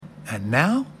And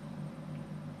now,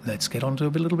 let's get on to a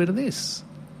little bit of this.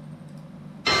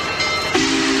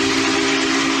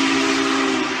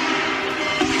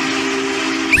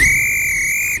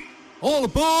 All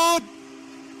aboard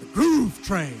the Groove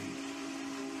Train.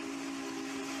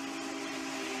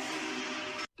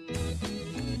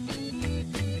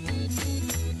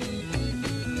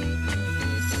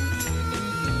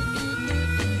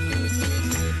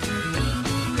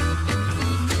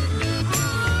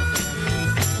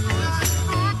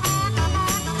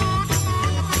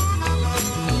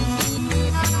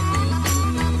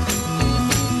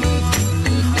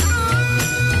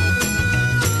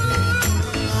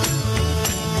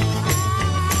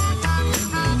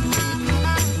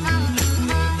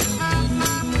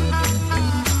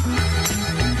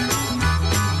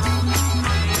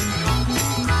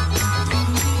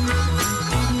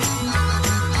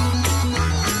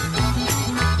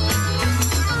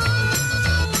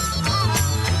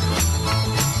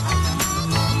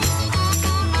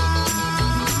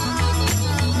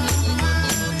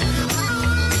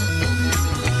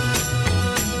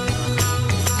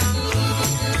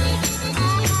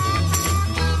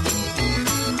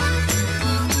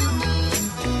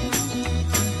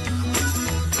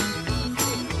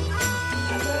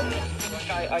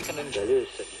 I can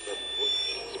introduce it.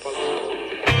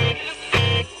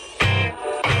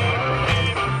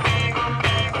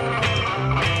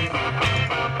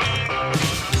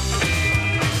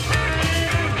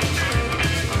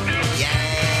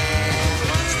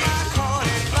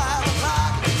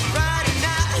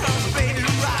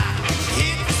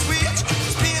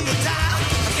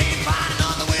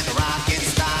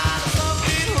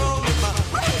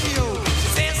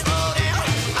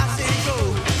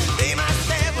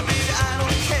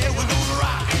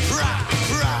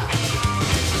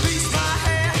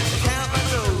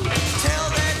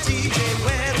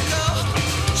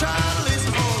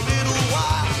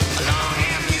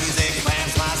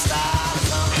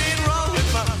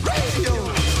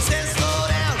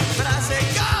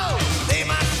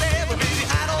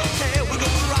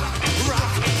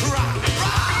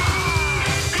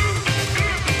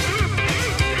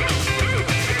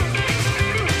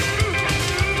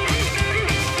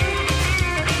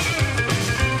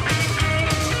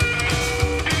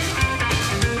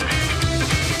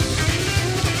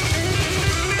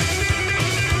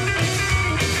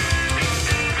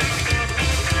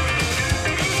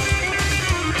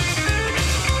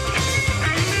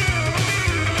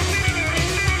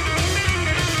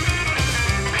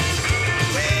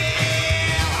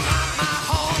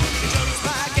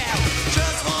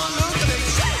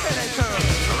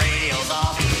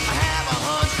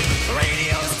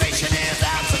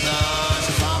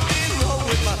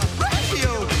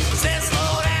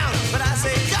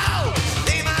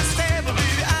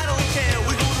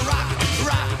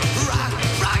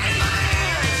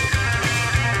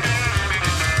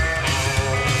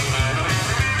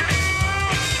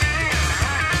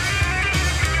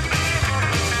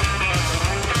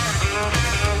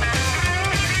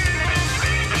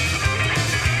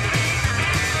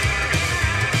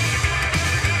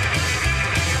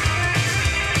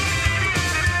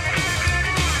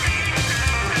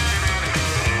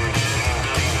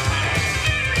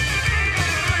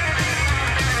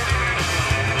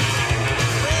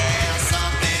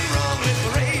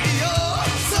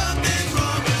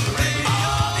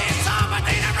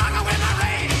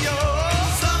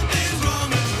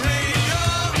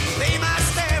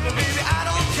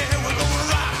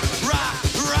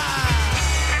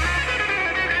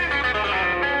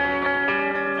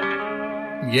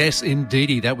 Yes,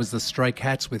 indeedy. That was the Stray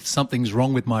Cats with Something's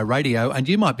Wrong With My Radio. And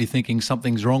you might be thinking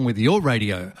something's wrong with your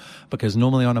radio, because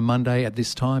normally on a Monday at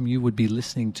this time you would be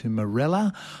listening to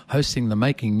Morella hosting the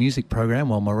Making Music program.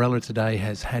 Well, Morella today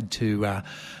has had to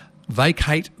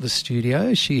vacate the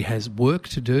studio. She has work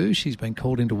to do. She's been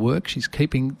called into work. She's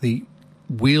keeping the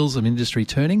wheels of industry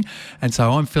turning, and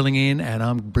so I'm filling in and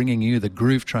I'm bringing you the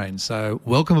Groove Train. So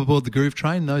welcome aboard the Groove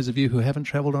Train. Those of you who haven't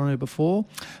travelled on it before,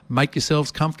 make yourselves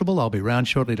comfortable. I'll be round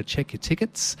shortly to check your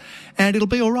tickets, and it'll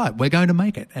be all right. We're going to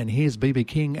make it. And here's BB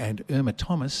King and Irma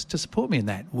Thomas to support me in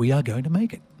that. We are going to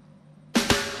make it.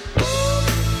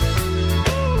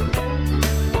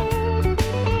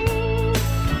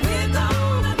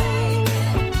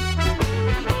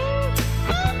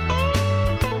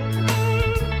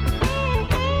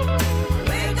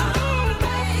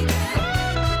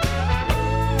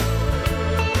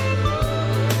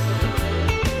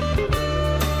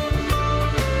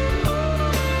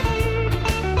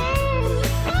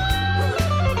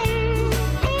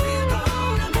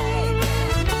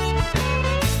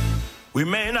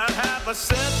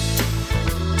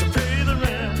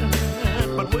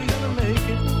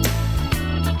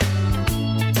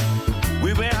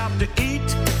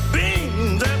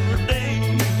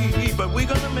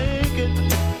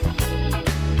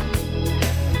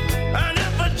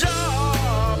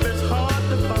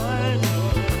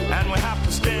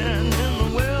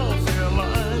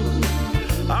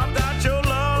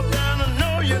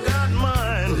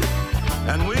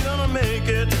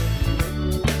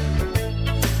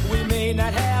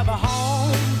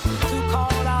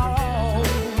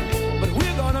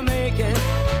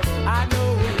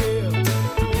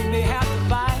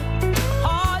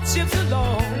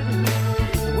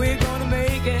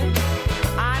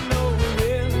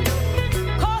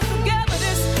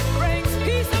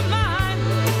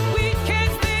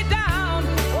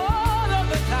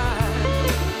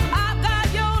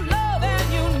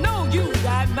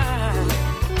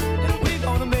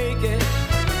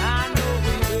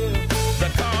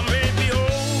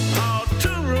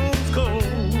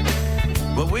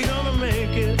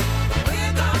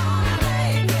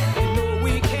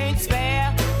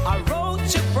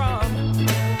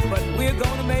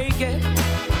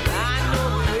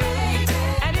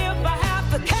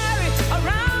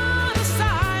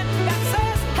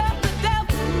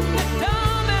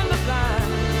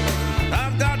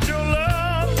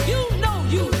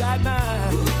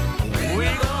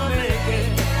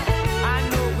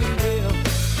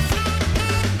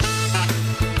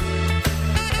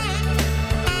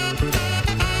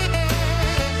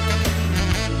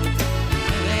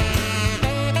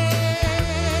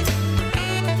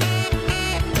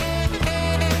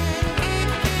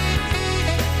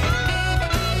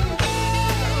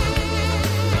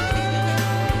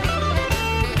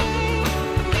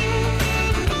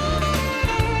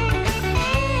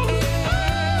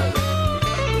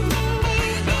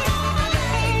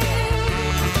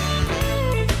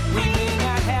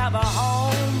 have a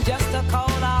home just to call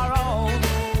our own.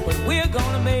 But we're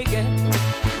gonna make it.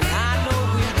 I know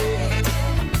we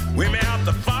will. We may have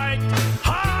to fight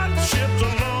hardships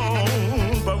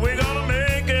alone, but we're gonna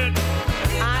make it.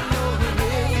 I know we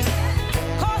will.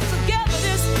 'Cause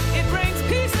togetherness, it brings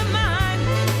peace of mind.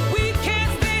 We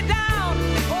can't stay down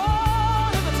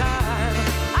all of the time.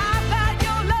 I've got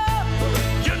your love.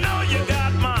 You know you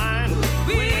got mine.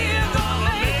 We're gonna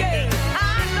make it.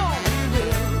 I know we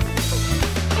will.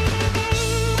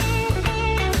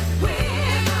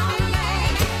 We're gonna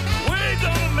make it. We're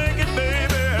gonna make it,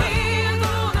 baby. We're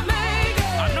gonna make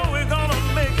it. I know we're gonna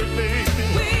make it, baby.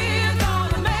 We're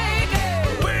gonna make it.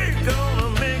 We're gonna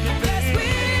make it, Yes, baby.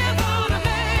 we're gonna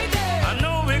make it. I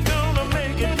know we're gonna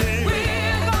make it, baby.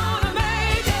 We're gonna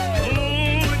make it.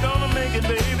 We're gonna make it,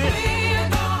 baby. We're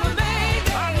gonna make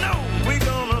it. I know we're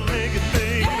gonna make it,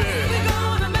 baby. We're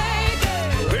gonna make it.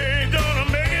 We're gonna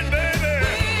make it, baby.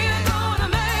 We're gonna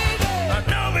make it. I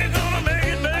know we're gonna make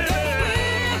it, baby.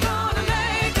 We're gonna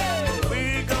make it.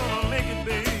 We're gonna make it,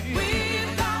 baby.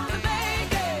 We've got to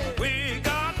make it. We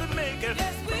got to make it.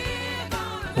 Yes, we're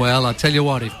gonna. Well, I tell you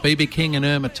what, if B.B. King and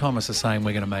Irma Thomas are saying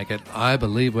we're going to make it, I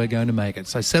believe we're going to make it.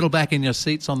 So settle back in your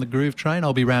seats on the Groove Train.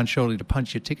 I'll be round shortly to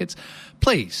punch your tickets.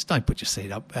 Please don't put your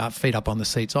feet up on the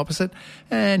seats opposite.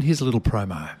 And here's a little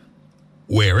promo.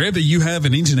 Wherever you have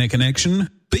an internet connection,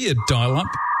 be it dial-up,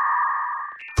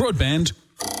 broadband,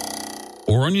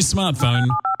 or on your smartphone,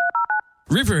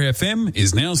 River FM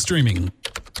is now streaming.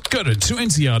 Go to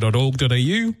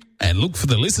 2ncr.org.au and look for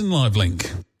the Listen Live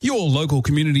link. Your local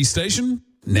community station,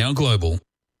 now global.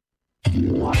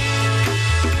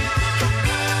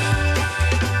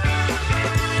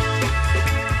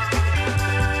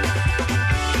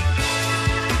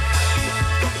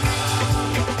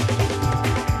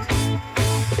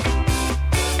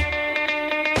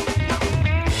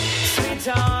 Sweet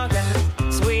talker,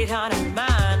 sweetheart of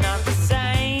mine, not the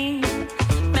same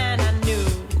man I knew.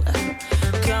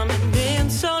 Coming in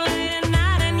so late at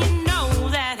night, and you know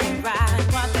that ain't right.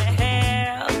 What the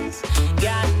hell's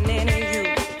gotten into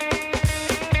you?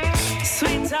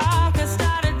 Sweet talker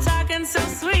started talking so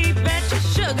sweet, bet your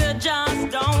sugar just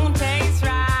don't taste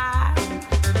right.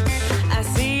 I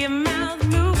see your mouth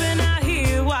moving, I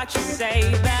hear what you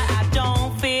say, but I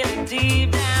don't feel it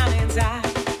deep down inside.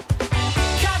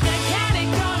 Cause the candy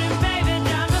coated baby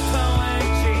does the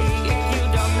poetry. If you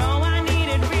don't know I need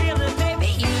it real, then baby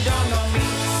you don't know me.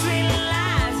 Sweet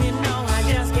lies, you know I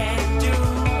just can't do.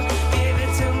 Give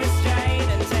it to me straight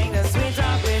and take the sweet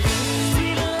talk with you.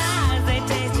 Sweet lies, they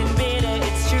tasting bitter,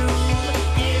 it's true.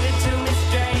 Give it to me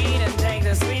straight and take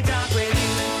the sweet talk with you.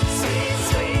 Sweet,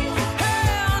 sweet, hey,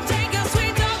 I'll take your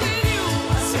sweet talk with you.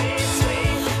 Sweet,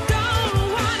 sweet, don't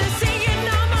wanna see you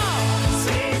no more.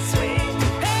 Sweet, sweet,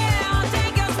 hey, I'll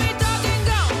take your sweet talk and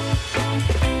go.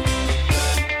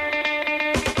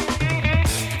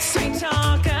 Sweet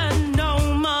talker, no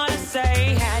more to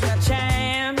say. Had your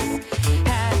chance,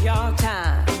 had your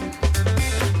time.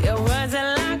 Your words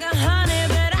are like a honey,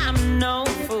 but I'm no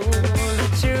fool. The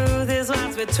truth is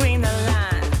what's between the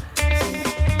lines.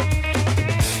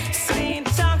 Sweet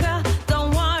talker,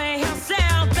 don't worry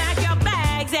yourself. Pack your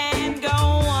bags and go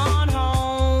on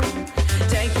home.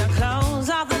 Take your clothes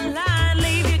off the line,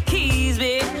 leave your keys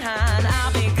behind.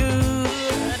 I'll be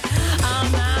good on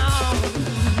my own.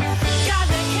 Got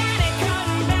the candy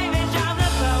coating, baby, drop the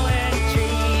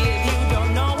poetry. If you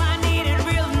don't know I need it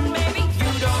real, then baby you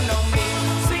don't know me.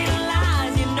 Sweet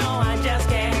lies, you know I just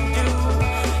can't do.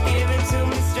 Give it to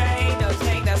me straight, don't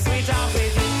take that sweet talk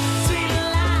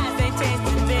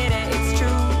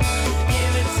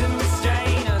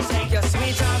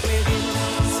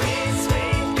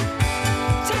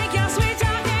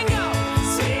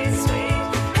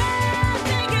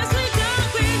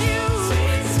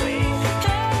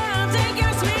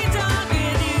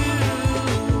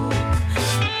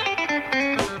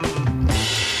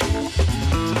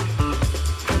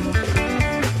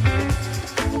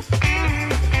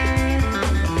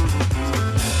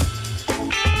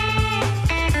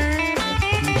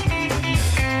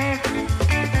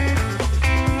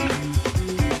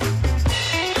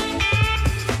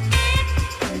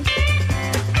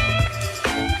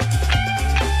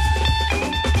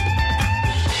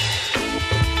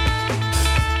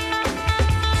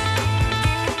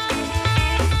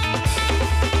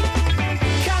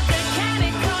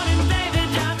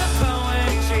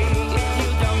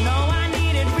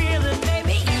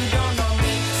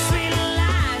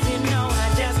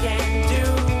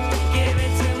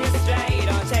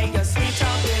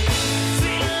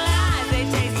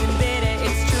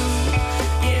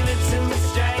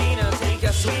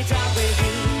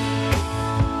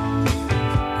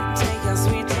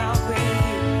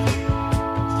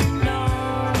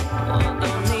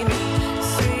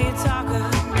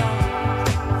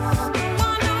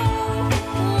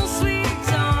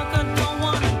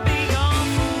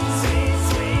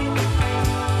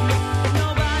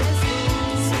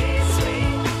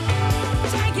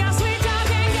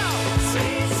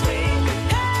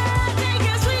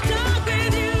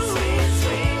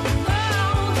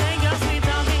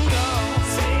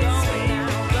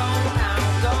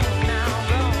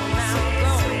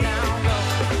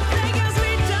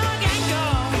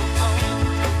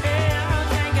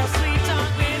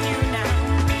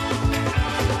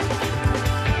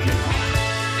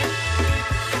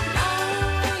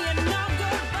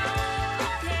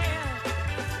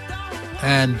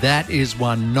And that is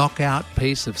one knockout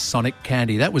piece of sonic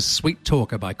candy. That was Sweet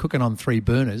Talker by Cookin' on Three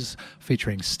Burners,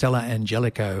 featuring Stella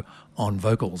Angelico on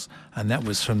vocals. And that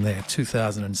was from their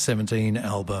 2017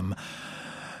 album,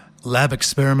 Lab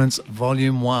Experiments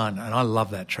Volume 1. And I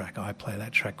love that track. I play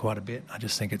that track quite a bit. I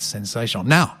just think it's sensational.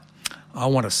 Now, I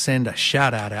want to send a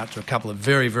shout-out out to a couple of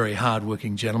very, very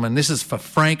hard-working gentlemen. This is for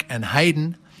Frank and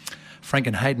Hayden. Frank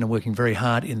and Hayden are working very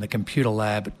hard in the computer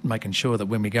lab, making sure that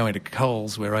when we go into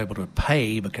Coles, we're able to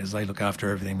pay because they look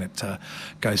after everything that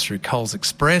goes through Coles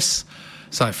Express.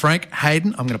 So, Frank,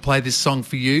 Hayden, I'm going to play this song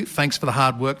for you. Thanks for the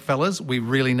hard work, fellas. We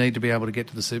really need to be able to get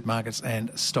to the supermarkets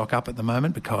and stock up at the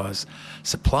moment because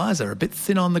supplies are a bit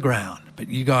thin on the ground. But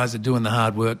you guys are doing the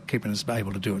hard work, keeping us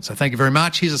able to do it. So thank you very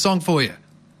much. Here's a song for you.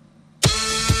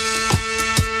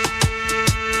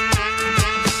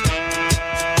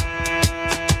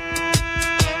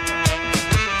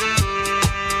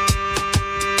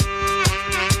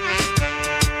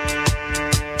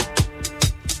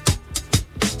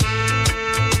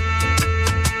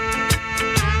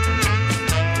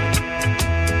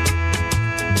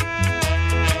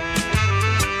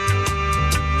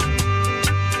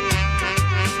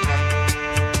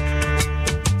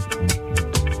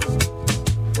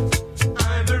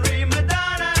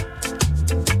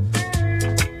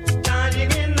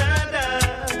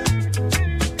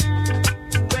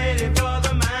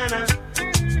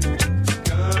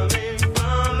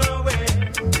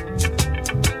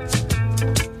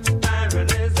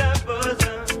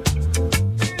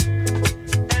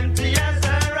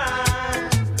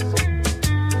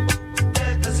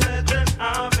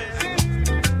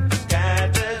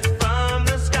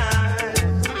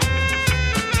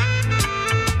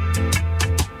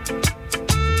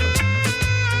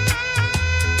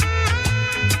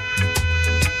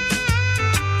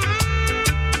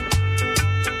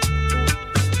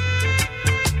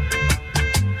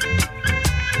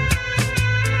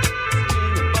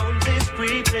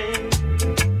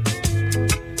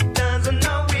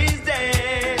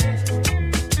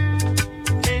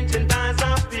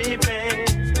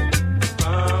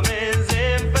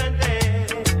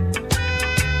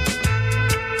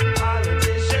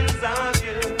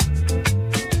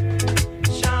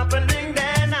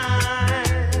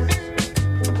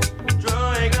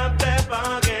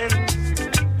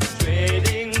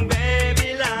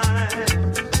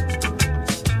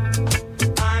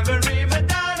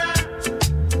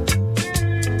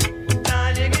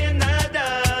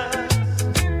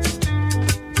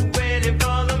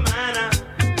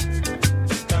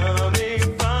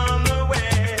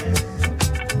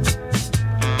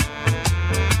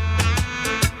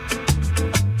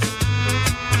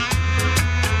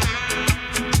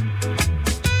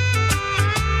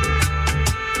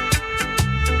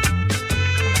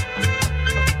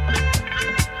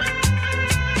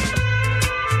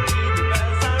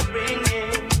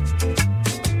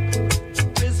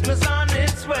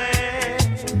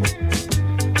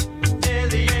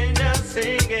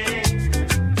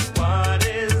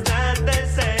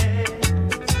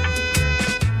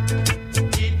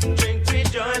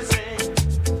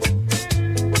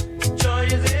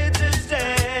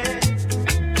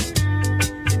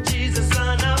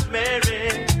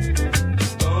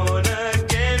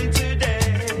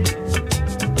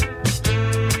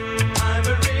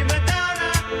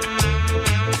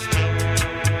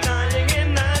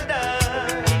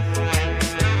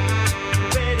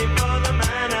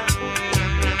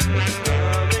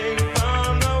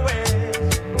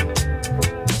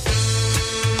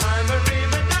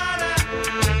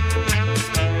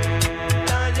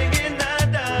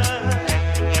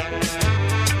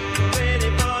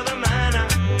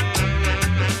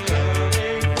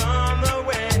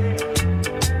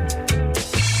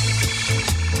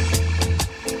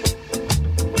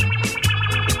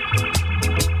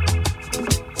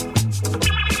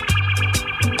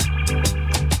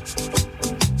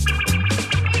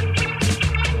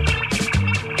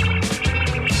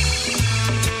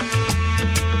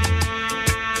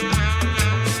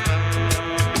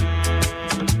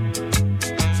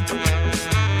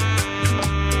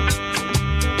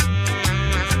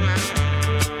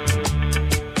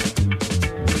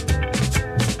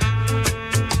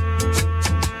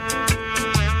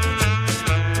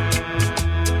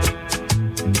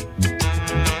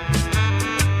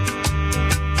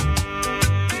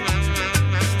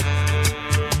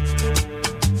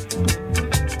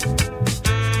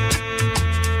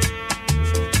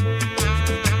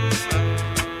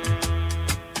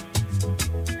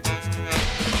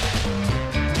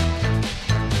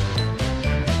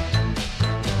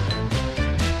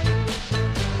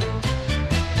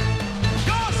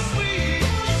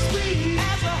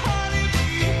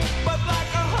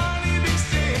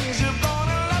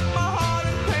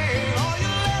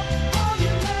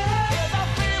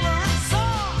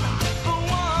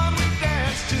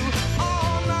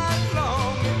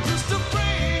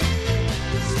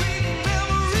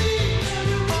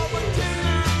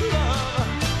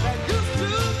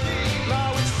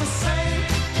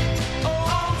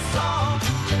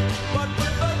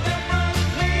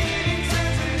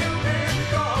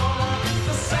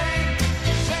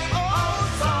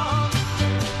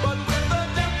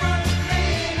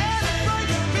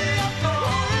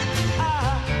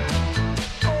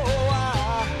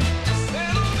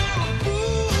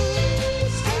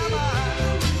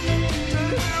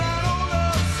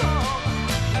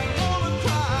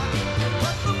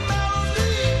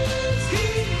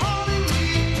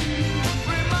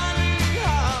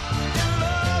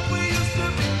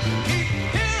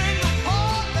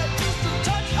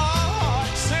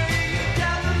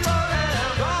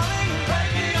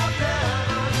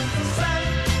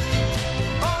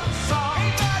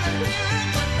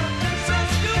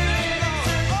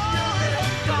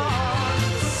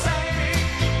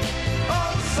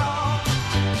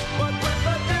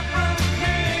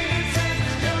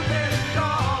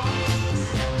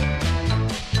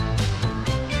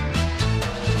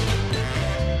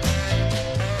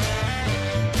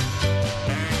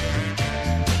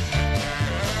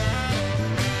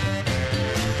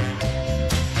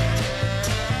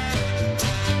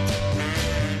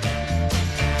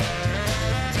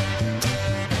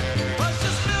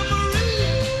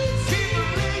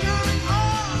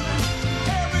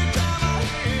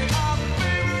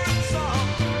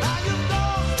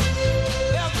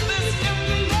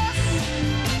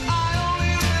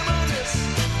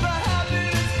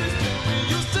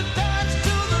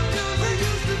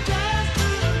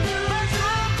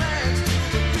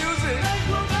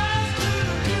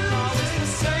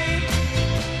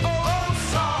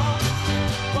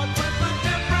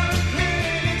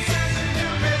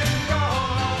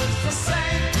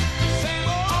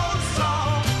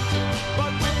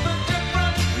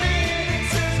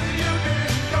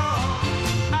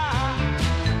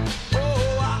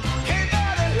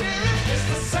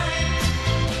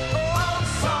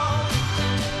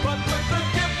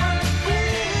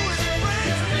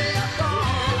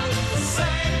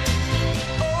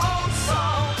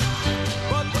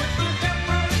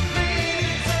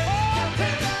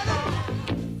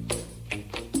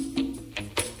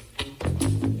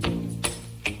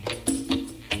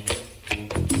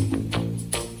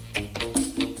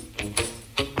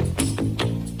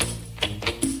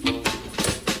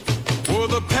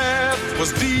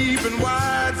 was deep and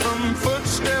wide from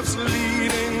footsteps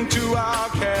leading to our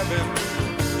cabin.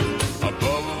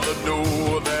 Above the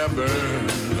door there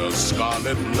burned a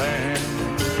scarlet lamp.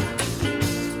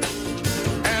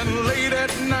 And late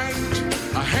at night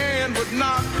a hand would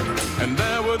knock and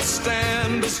there would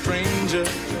stand a stranger.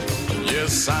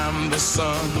 Yes, I'm the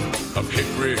son of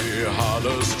Hickory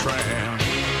Hollow's tramp.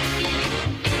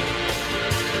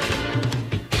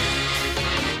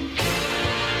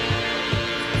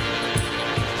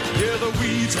 Yeah, the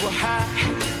weeds were high,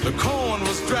 the corn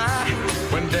was dry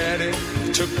when Daddy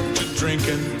took to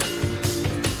drinking.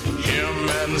 Him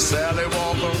and Sally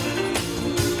Walker,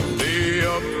 they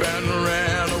up and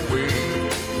ran away.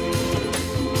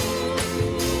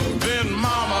 Then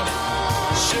Mama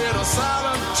shed a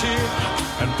silent tear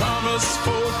and promised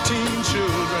 14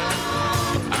 children.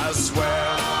 I swear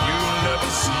you'll never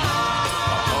see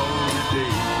a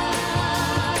holiday.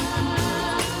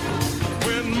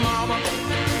 When Mama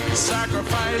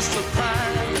sacrificed the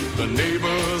pride, the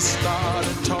neighbors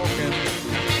started talking,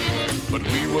 but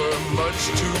we were much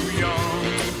too young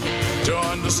to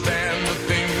understand the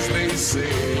things they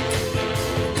said.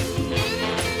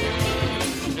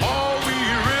 All we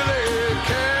really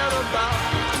cared about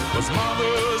was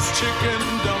Mama's chicken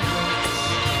dumplings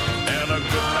and a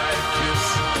goodnight kiss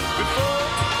before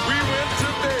we went to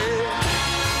bed.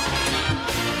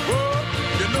 Oh,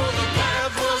 you know the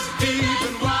path was deep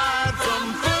and wide from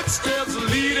footsteps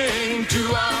leading to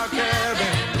our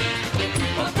cabin.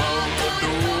 Above the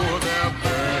door there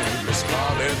burned a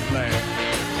scarlet lamp.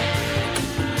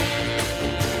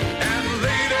 And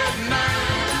late at night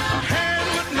a hand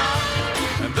would knock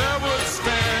and there would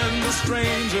stand a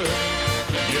stranger.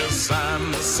 Yes,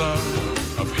 I'm the son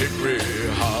of Hickory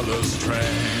Hollow's tramp.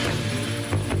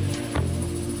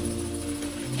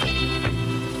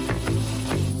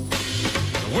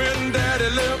 When Daddy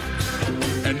left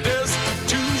and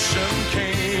destitution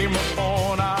came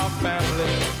upon our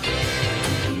family,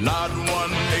 not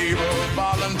one neighbor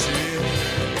volunteered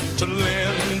to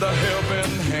lend a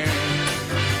helping hand.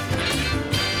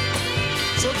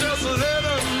 So just let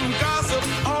them gossip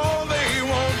all they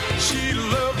want. She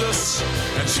loved us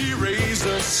and she raised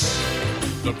us.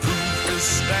 The proof is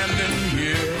standing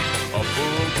here, a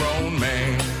full-grown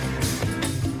man.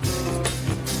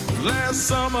 Last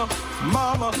summer,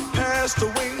 Mama passed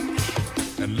away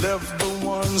and left the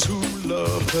ones who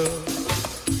loved her.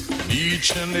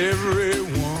 Each and every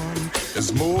one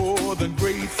is more than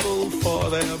grateful for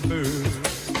their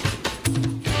birth.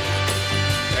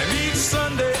 And each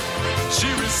Sunday she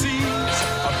receives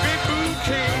a big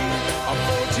bouquet of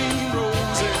 14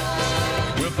 roses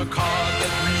with a card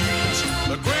that reads,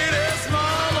 the greatest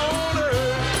mom on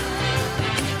earth.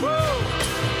 Whoa,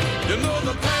 you know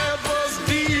the path was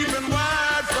deep and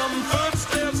wide from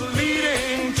footsteps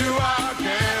leading to our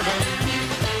cabin.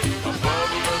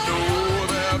 Above the door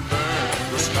there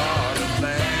burned the scarlet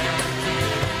lamp.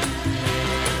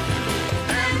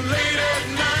 And late at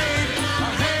night a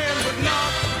hand would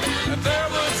knock and there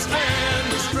would stand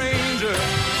a stranger.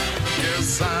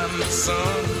 Yes, I'm the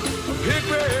son of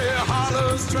Hickory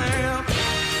Hollow's tramp.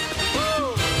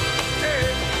 Whoa, hey,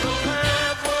 the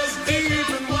path was deep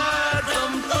and wide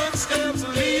from footsteps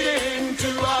leading to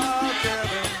our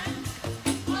cabin.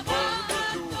 Above the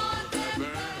door there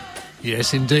burned.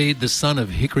 Yes, indeed, The Son of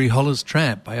Hickory Hollow's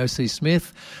Tramp by O.C.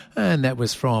 Smith, and that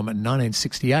was from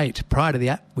 1968. Prior to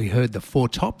that, we heard the Four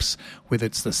Tops with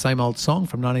It's the Same Old Song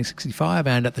from 1965,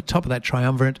 and at the top of that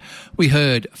triumvirate, we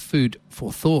heard Food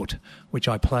for Thought, which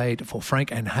I played for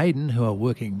Frank and Hayden, who are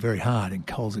working very hard in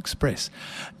Coles Express.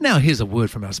 Now, here's a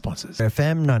word from our sponsors.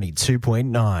 FM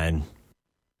 92.9.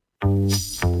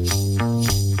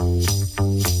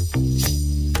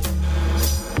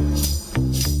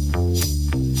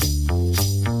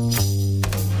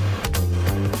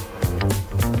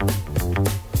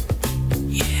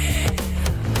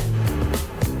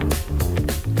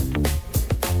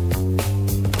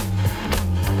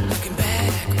 Looking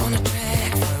back on the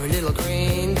track for a little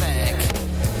greenback.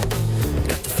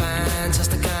 Got to find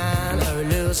just the kind of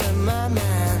losing my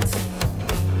mind.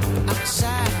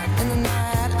 Outside in the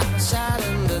night, outside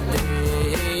in the day.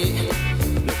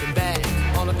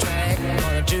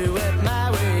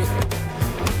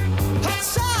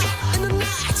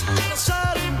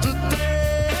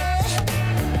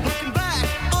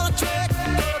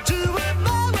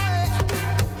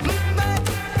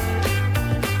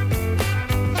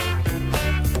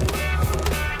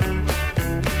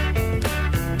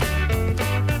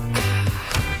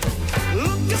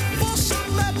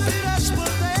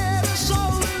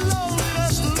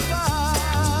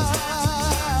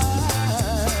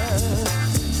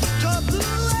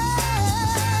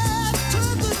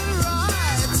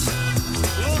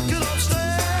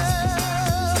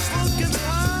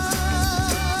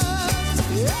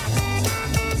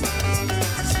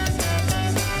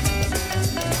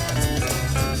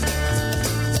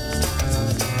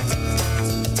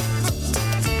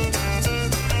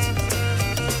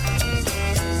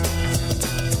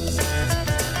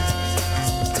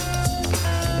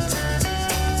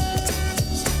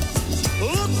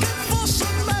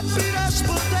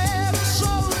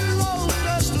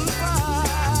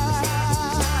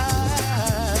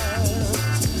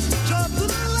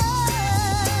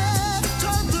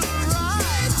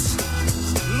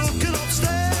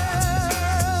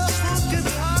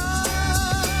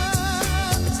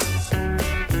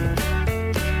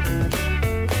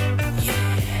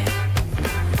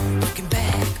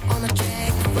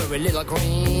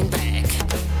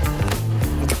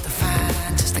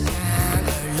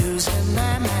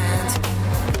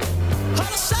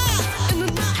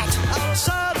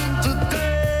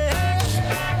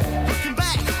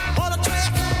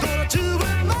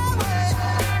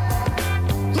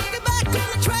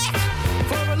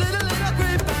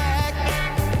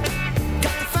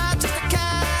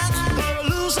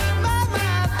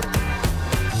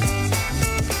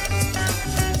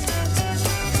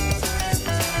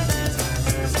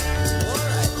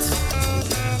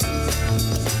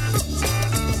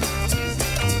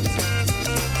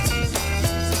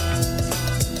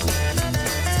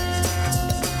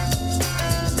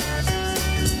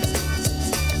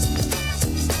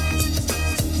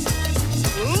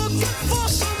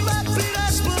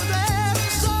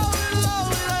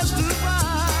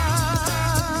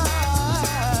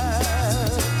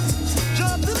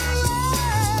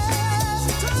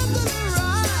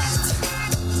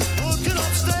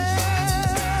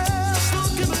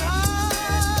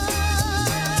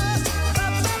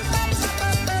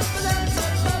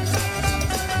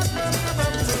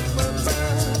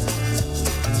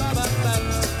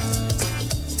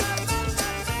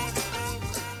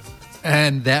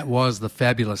 And that was the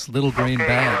fabulous Little Green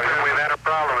Bag We've had a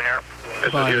problem here.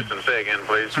 This by is Houston. Say again,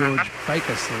 please. George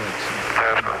Baker selection.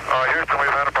 Houston, we've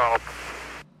had a problem.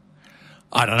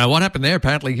 I don't know what happened there.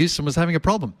 Apparently Houston was having a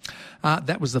problem.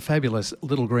 That was the fabulous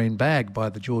Little Green Bag by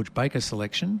the George Baker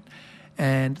selection,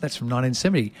 and that's from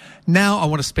 1970. Now I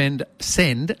want to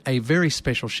send a very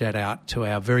special shout out to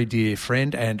our very dear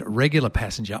friend and regular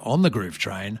passenger on the Groove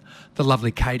Train, the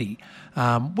lovely Katie.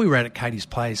 We were out at Katie's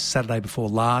place Saturday before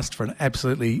last for an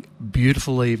absolutely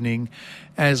beautiful evening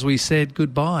as we said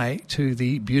goodbye to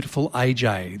the beautiful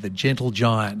AJ, the gentle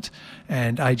giant.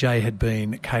 And AJ had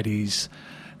been Katie's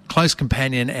close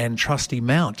companion and trusty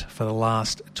mount for the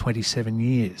last 27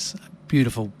 years.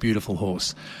 Beautiful, beautiful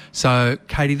horse. So,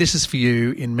 Katie, this is for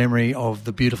you in memory of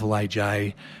the beautiful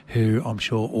AJ, who I'm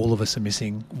sure all of us are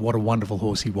missing. What a wonderful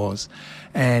horse he was.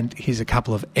 And here's a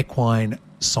couple of equine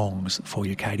songs for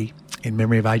you, Katie, in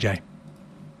memory of AJ.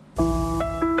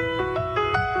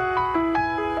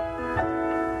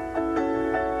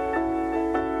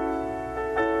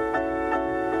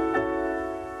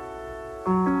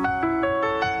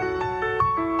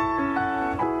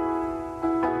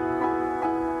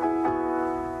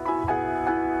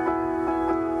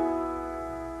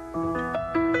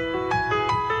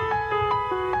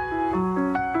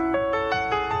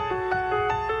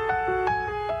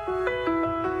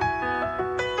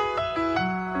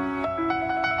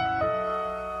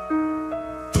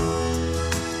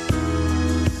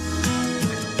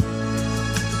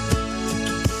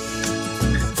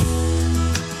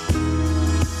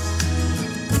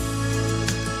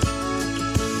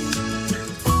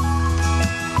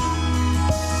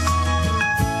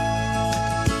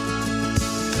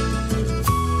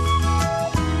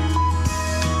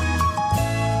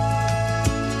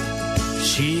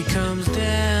 She comes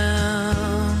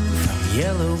down from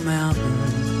Yellow Mountain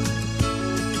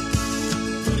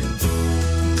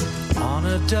on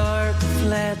a dark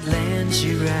flatland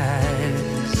she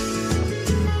rides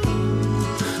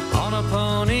on a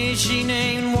pony she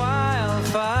named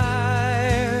Wildfire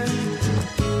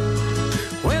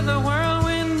with a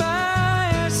whirlwind by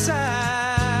her side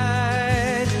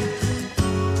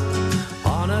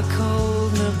on a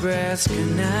cold Nebraska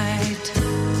night.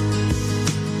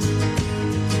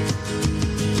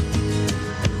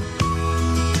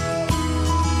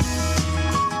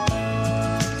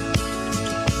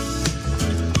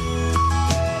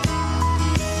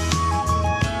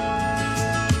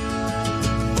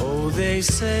 They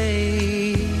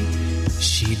say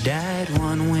she died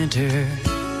one winter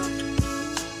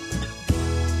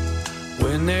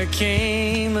when there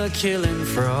came a killing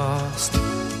frost,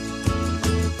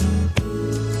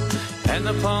 and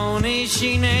the pony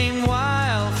she named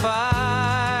Wildfire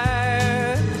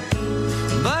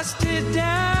busted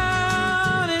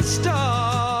down its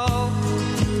stall.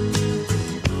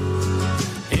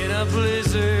 In a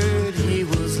blizzard he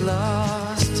was lost.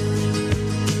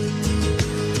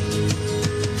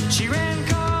 She ran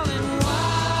calling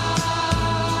wildfire.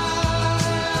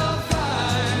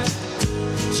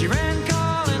 She ran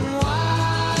calling wildfire.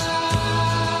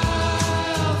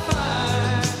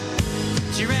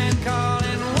 She ran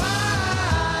calling wildfire.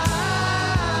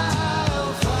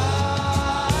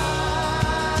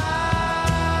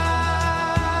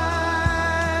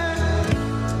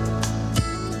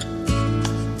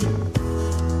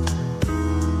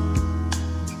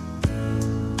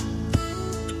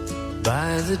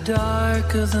 By the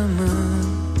dark of the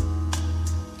moon,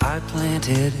 I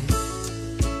planted,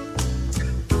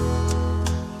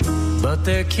 but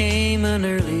there came an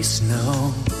early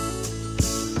snow.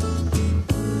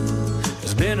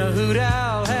 There's been a hoot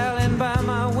owl howling by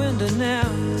my window now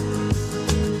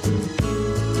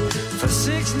for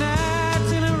 6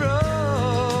 nights in a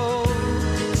row.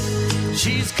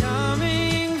 She's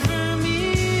coming for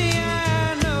me,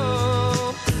 I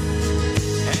know,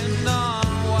 and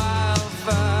on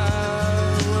Wildfire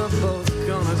we're both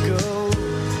gonna go.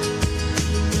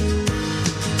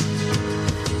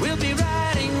 We'll be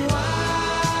riding Wildfire.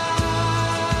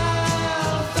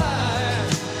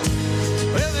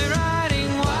 We'll be riding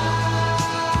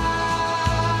Wildfire.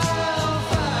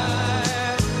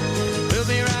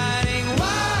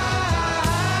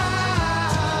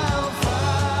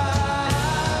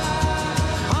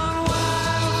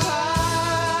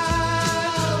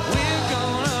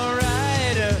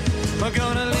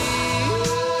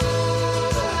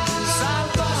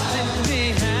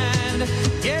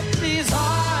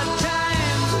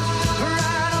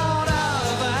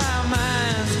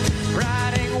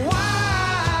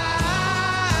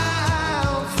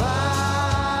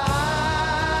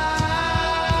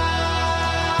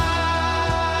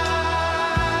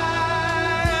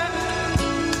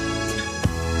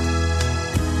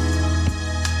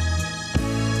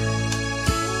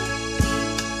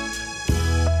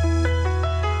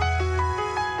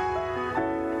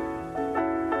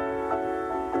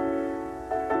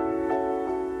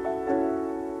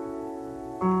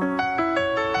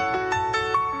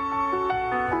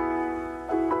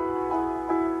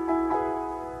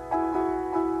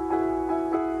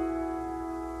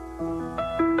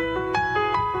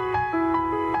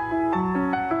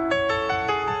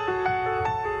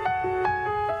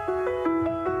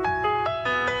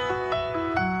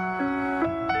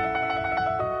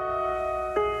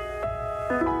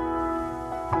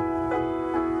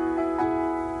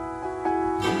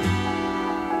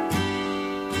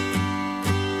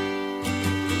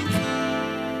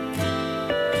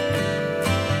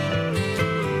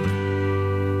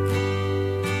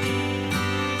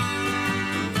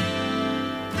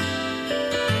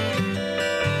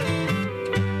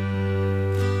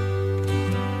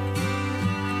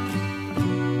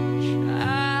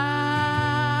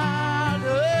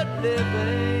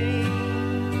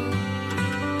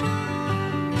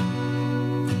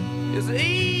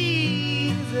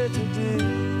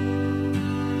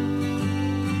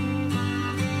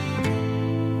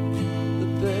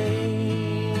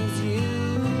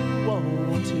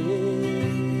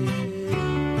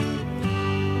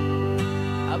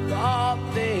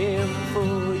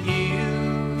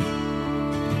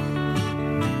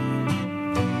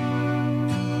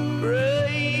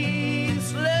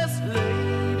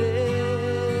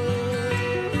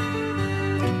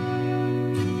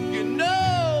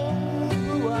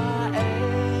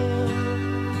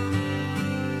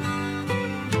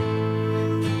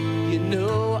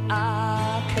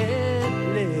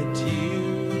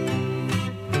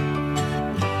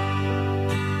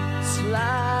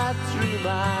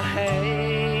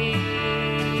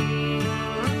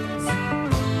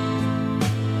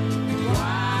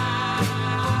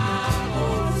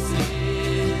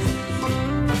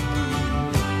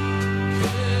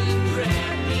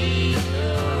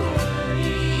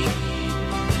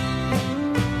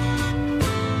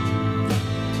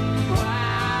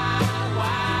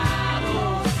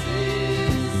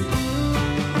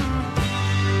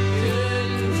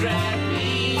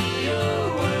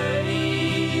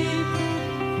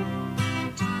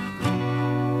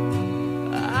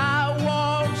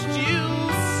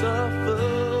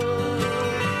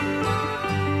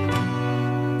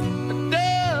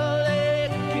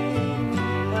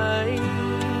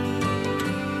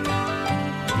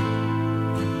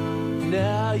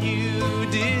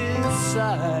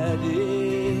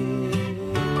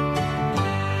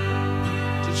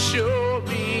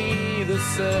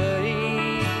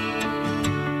 same.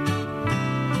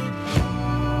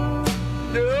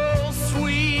 No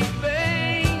sweet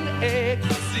thing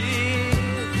exists.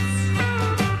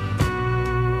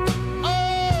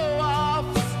 Oh, off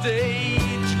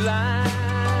stage lines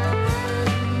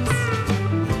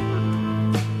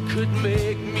could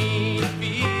make me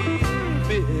feel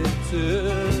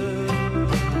bitter.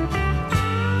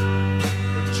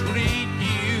 Treat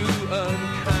you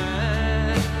unkind.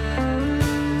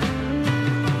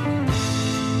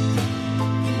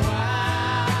 Wild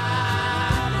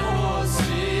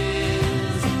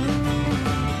horses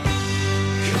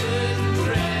couldn't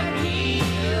drag me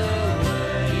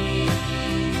away.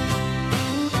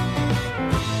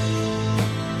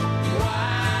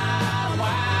 Wild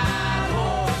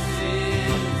horses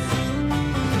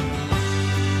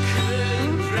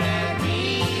couldn't drag me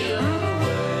away.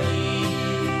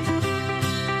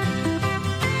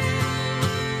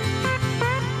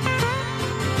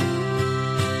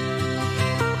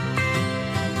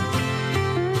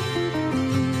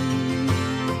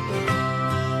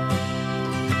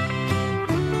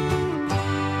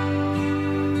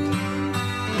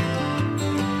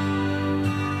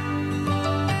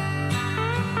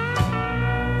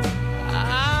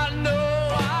 I know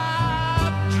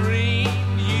I've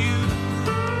dreamed you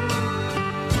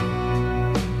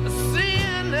a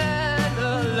sin and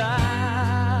a lie.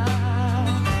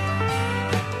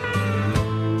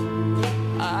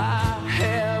 I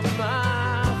have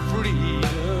my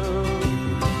freedom,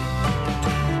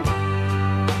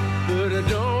 but I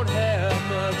don't have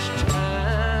much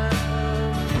time.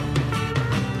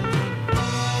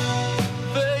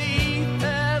 Faith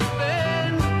has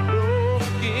been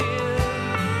broken.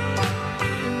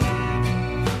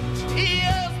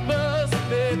 Tears must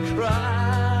be cried.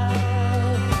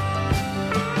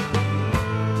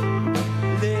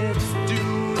 Let's do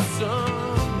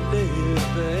some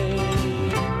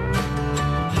living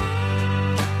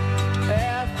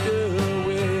after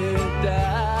we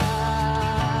die.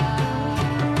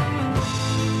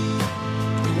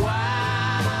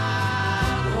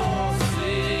 Wild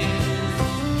horses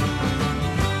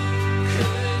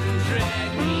couldn't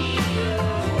drag me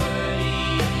away.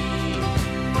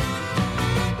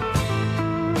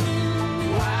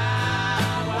 Wild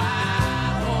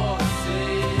horses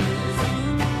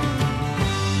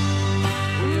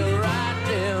will ride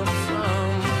them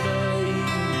someday.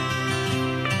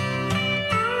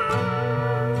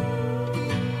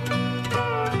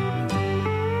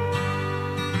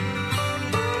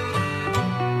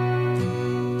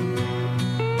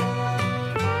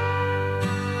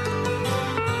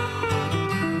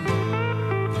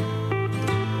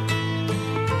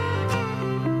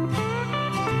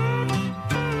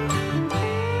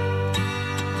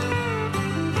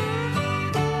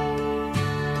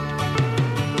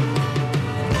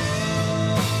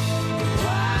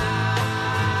 Wild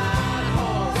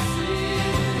horses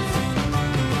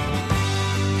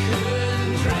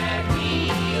couldn't drag me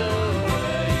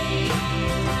away.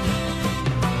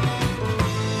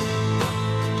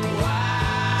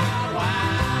 Wild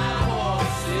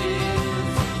horses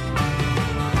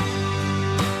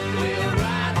will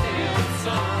ride them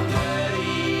someday.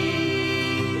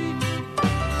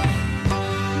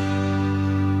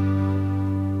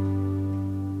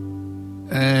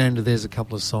 And there's a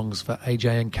couple of songs for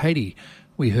AJ and Katie.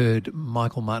 We heard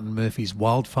Michael Martin Murphy's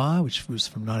Wildfire, which was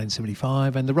from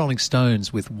 1975, and the Rolling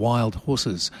Stones with Wild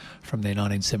Horses from their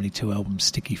 1972 album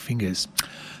Sticky Fingers.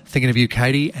 Thinking of you,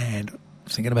 Katie, and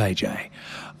thinking of AJ.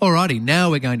 Alrighty,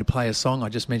 now we're going to play a song. I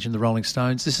just mentioned the Rolling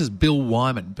Stones. This is Bill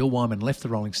Wyman. Bill Wyman left the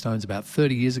Rolling Stones about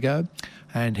 30 years ago,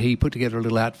 and he put together a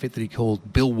little outfit that he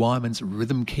called Bill Wyman's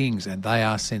Rhythm Kings, and they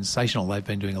are sensational. They've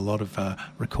been doing a lot of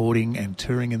recording and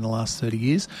touring in the last 30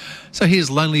 years. So here's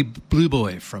Lonely Blue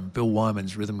Boy from Bill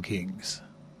Wyman's Rhythm Kings.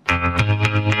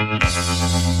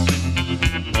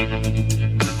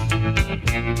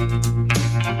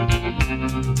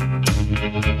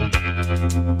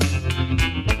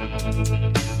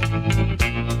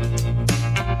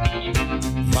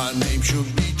 My name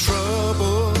should be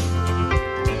trouble.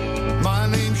 My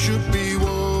name should be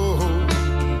woe.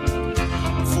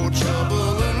 For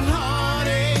trouble and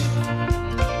heartache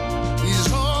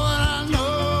is all that I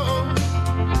know.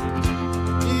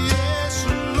 Yes,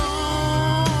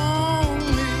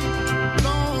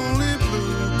 lonely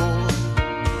blue boy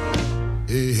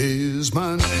is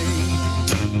my name.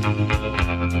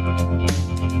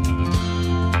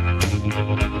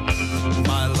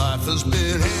 My life has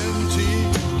been empty.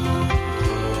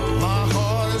 My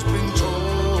heart has been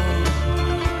torn.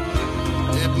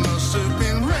 It must have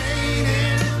been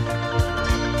raining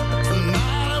the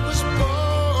night I was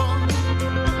born.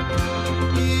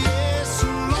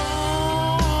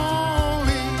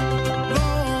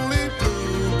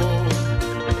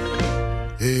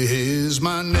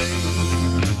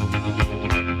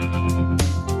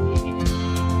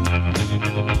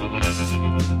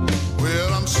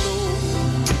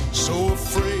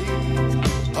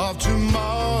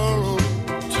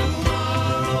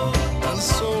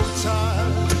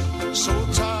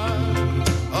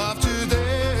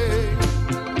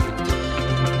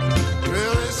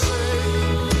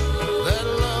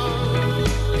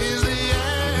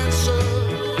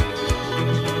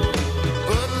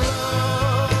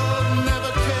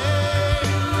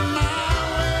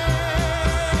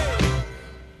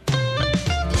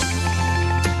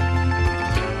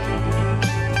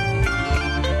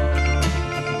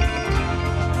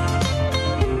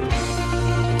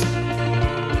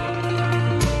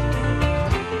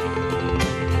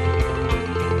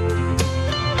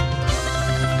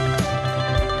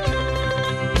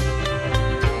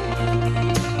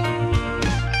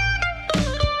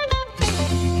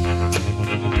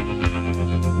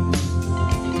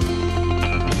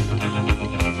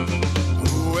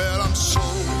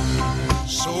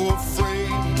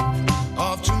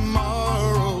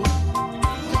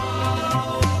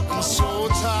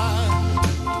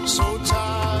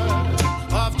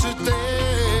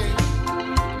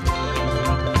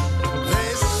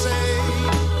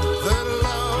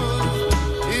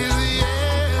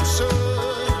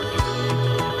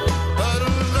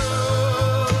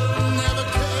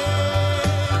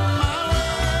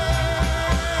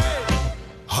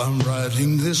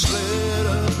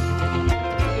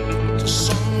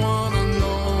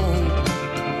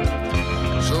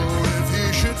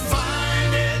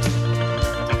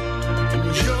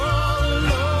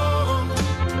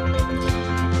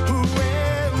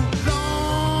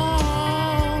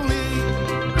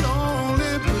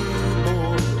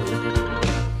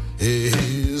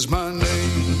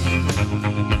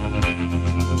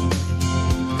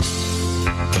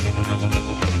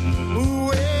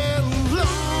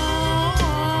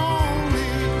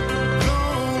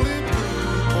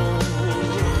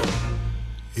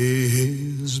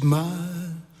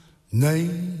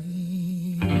 name.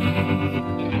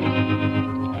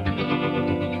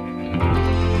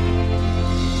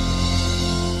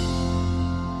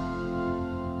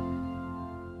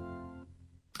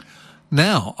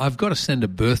 Now, I've got to send a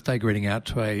birthday greeting out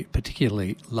to a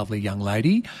particularly lovely young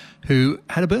lady who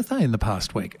had a birthday in the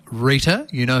past week. Rita,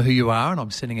 you know who you are, and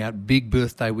I'm sending out big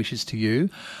birthday wishes to you.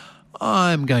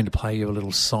 I'm going to play you a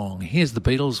little song. Here's the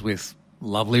Beatles with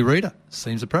Lovely Rita.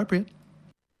 Seems appropriate.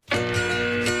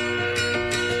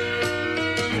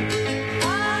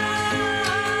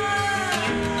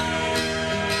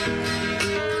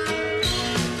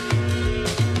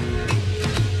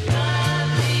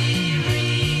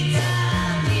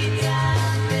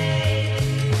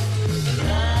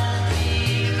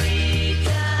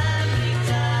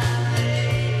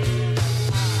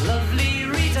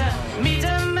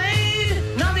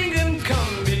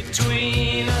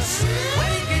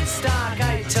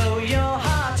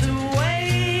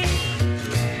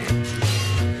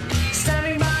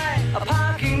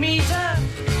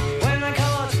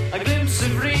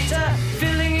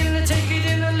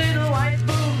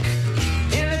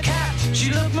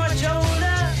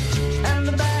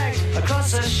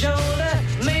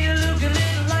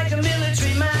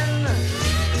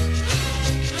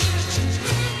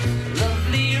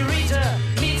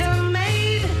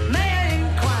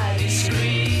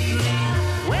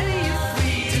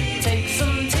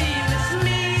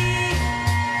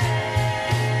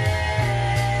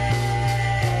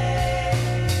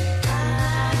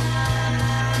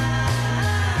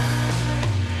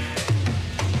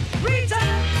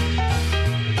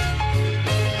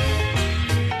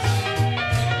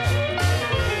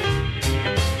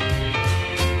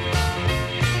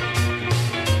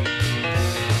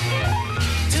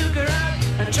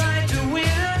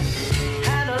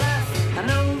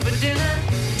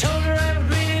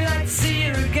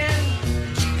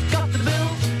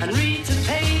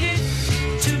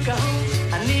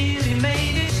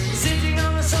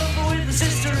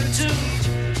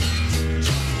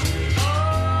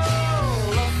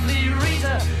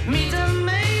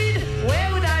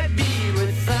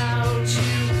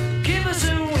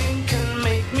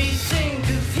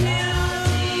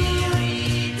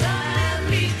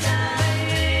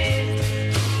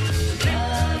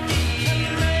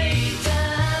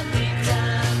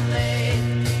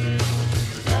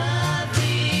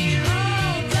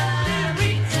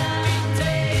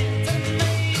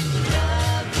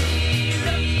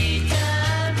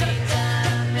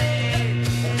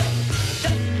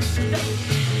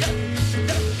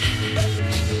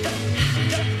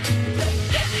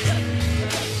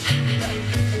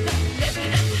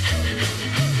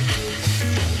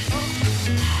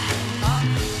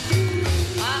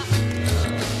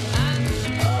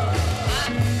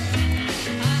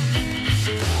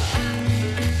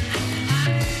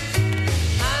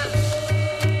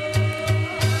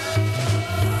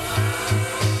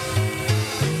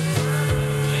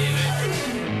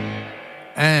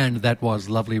 And that was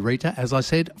Lovely Rita, as I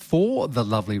said, for the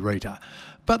Lovely Rita.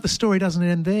 But the story doesn't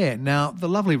end there. Now, the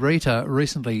Lovely Rita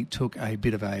recently took a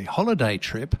bit of a holiday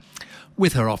trip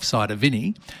with her offsider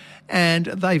Vinny, and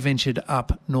they ventured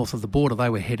up north of the border. They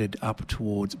were headed up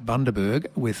towards Bundaberg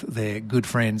with their good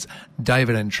friends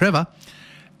David and Trevor.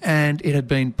 And it had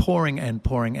been pouring and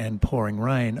pouring and pouring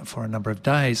rain for a number of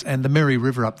days, and the Merry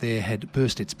River up there had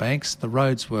burst its banks. The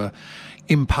roads were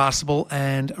impassable,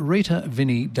 and Rita,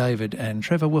 Vinny, David and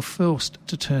Trevor were forced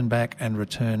to turn back and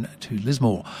return to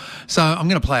Lismore. So I'm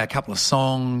going to play a couple of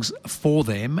songs for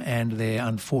them and their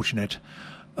unfortunate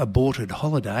aborted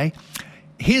holiday.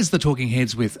 Here's the Talking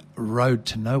Heads with Road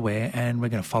to Nowhere, and we're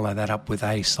going to follow that up with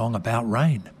a song about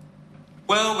rain.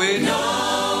 Well, we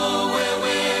know where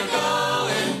we're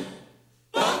going,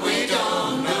 but we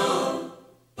don't know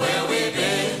where we've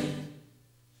been.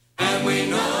 And we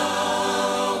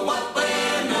know what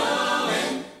we're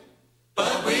knowing,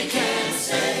 but we can't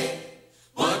say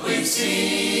what we've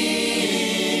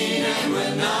seen. And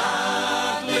we're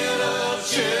not little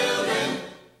children,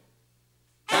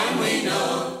 and we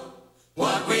know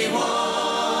what we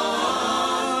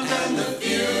want, and the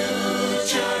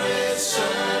future is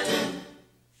certain.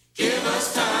 Give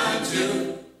us time.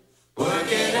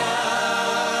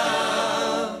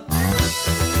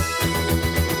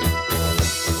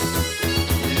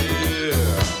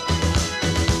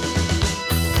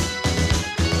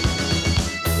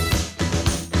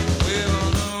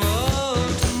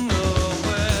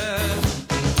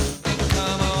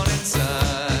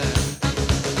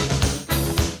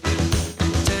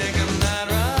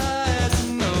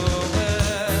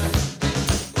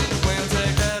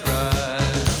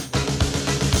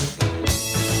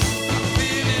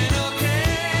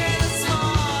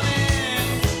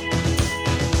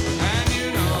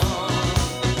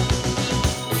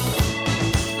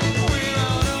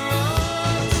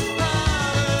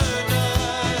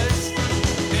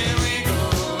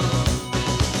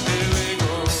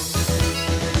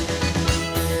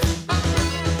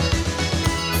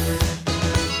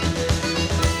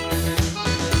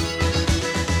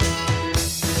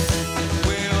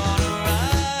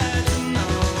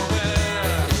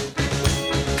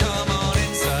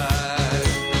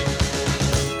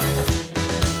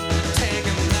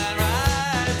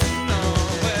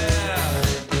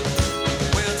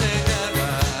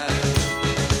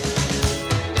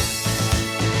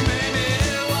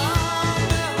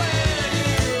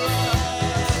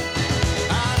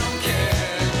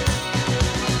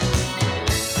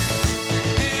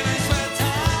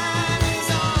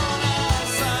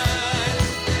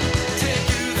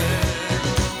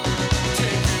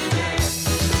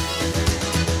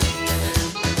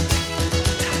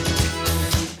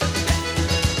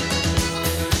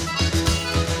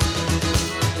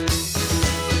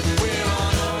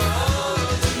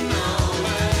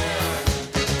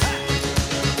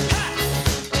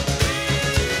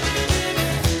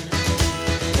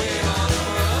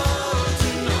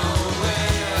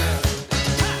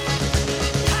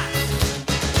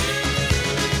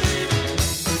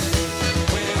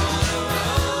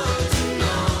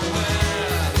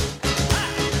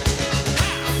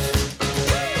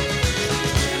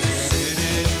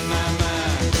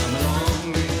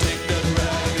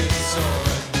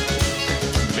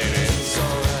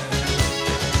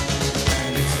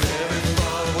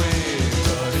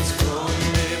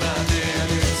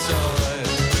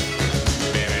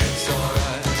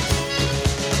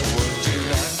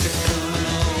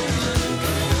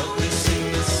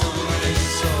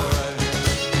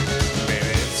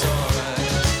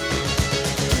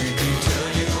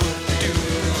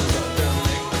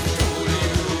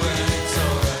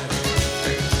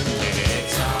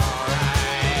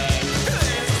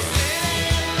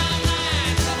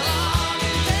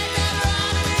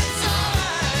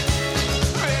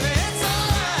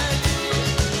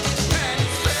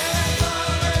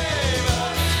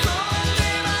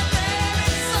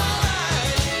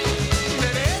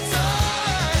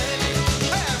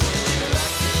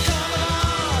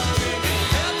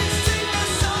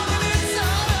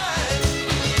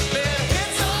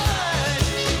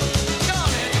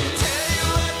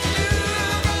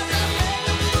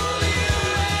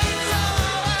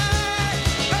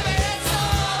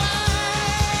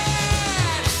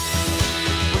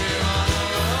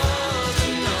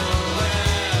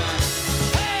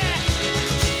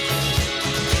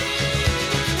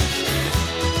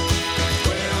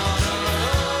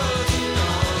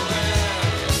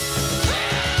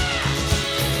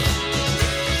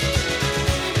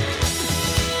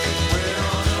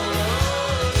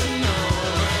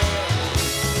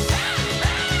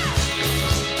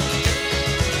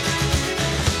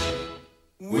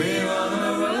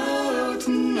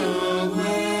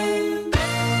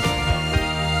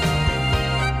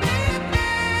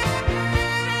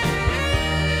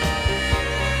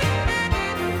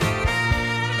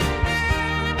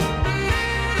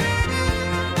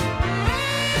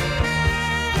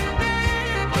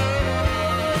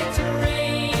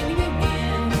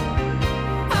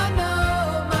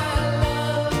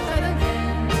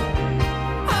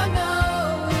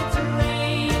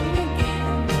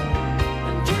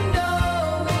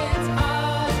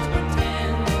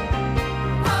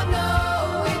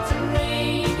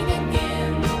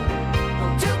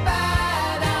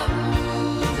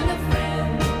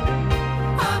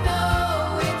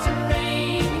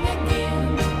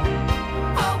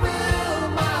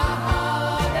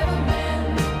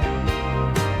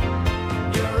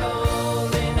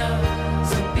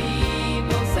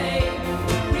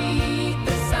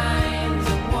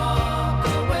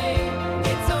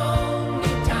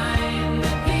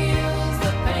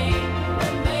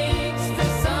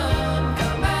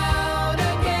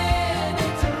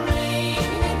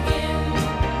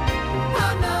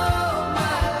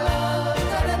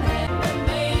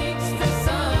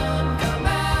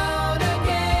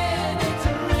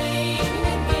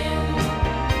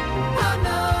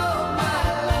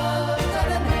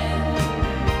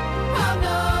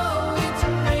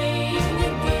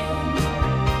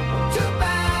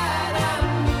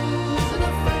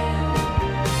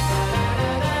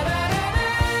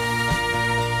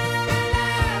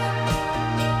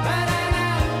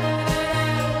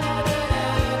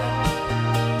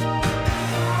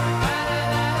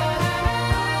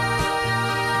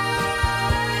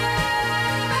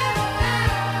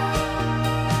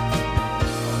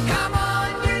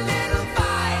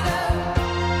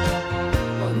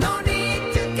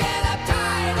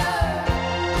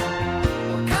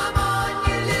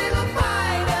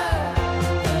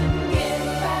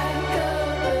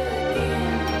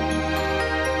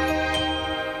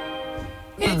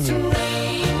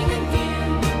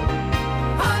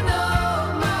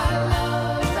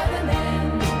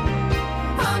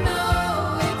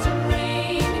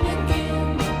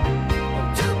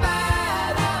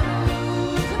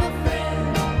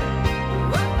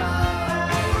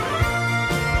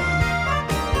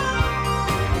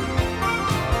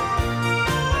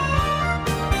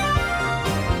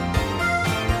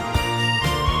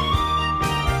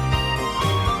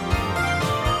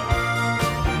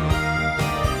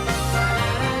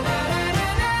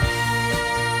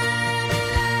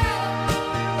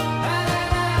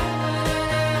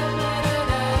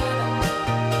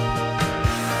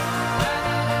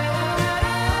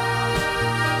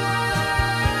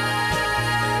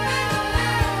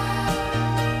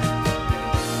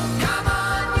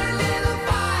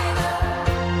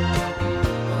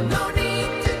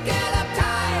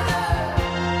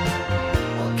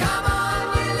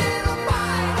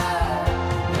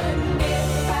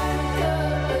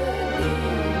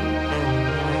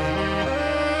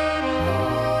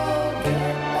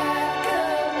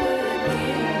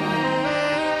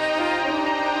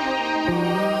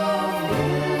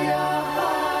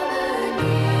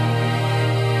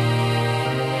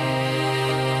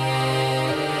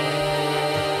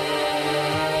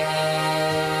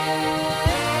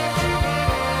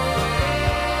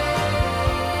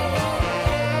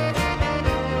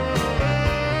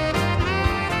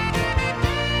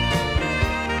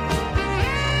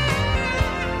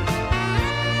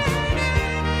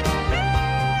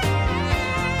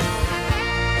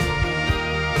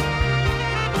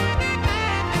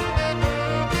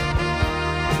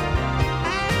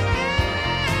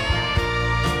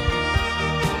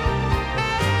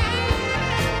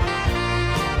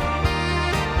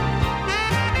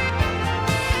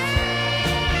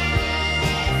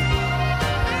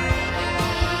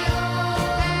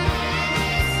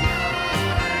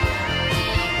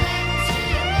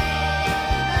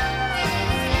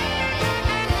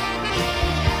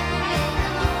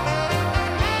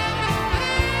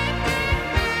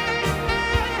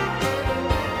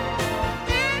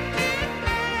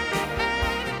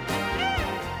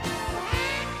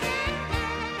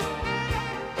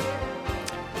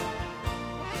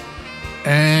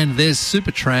 And there's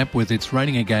Supertramp with It's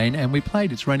Raining Again, and we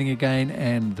played It's Raining Again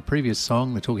and the previous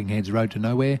song, The Talking Heads' Road to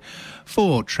Nowhere,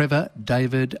 for Trevor,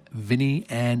 David, Vinny,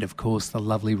 and of course the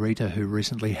lovely Rita, who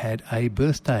recently had a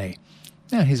birthday.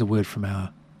 Now here's a word from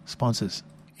our sponsors.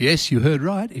 Yes, you heard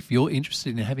right. If you're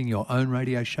interested in having your own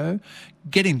radio show,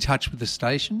 get in touch with the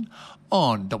station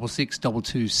on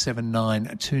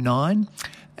 66227929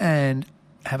 and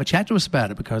have a chat to us about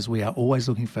it, because we are always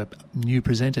looking for new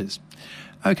presenters.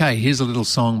 Okay, here's a little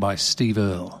song by Steve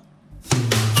Earle.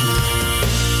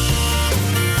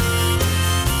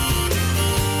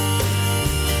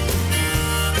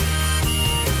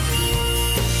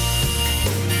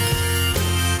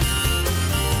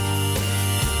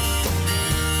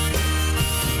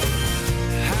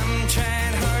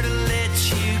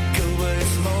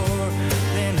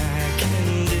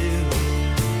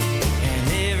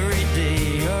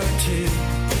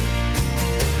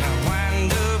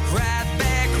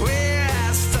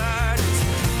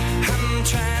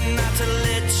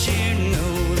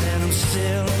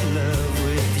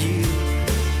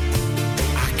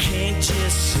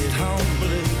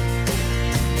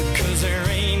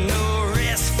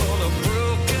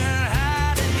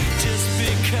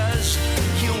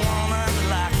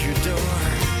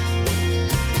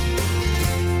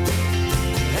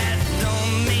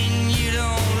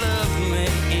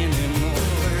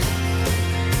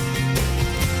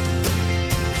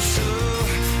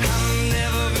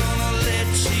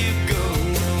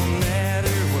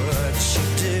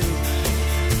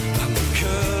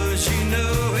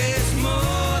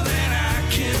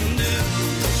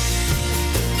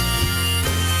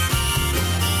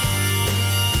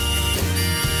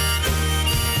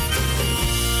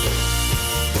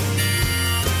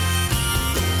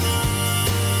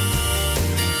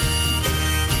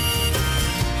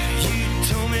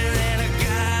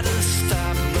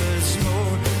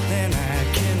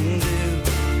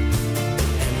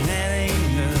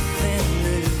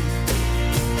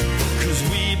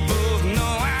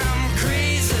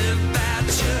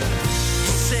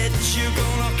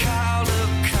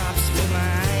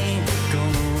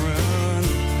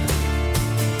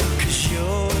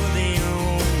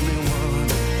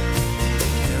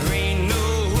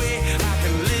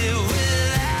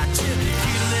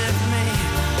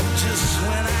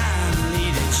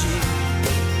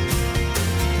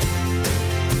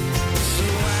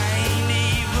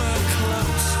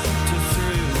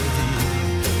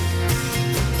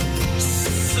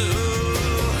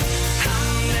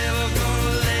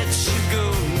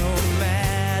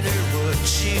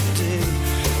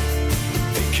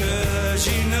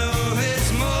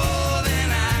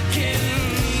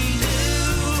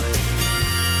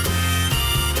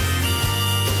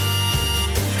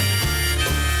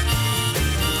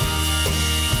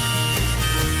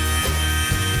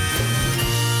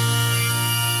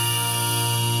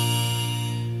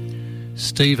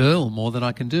 Steve Earle, More Than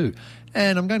I Can Do.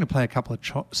 And I'm going to play a couple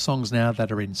of songs now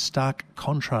that are in stark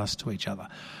contrast to each other.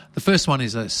 The first one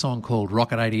is a song called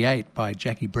Rocket 88 by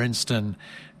Jackie Brenston.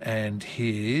 And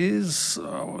here's,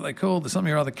 what are they called? There's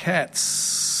something or other,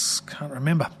 Cats. Can't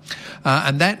remember.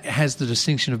 And that has the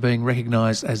distinction of being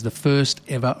recognised as the first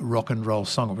ever rock and roll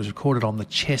song. It was recorded on the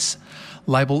Chess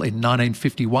label in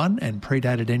 1951 and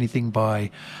predated anything by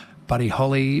Buddy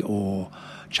Holly or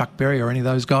Chuck Berry or any of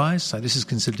those guys. So this is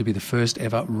considered to be the first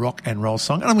ever rock and roll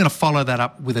song. And I'm going to follow that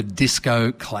up with a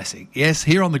disco classic. Yes,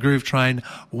 here on the Groove Train,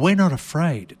 we're not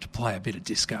afraid to play a bit of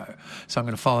disco. So I'm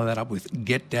going to follow that up with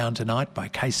Get Down Tonight by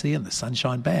KC and the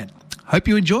Sunshine Band. Hope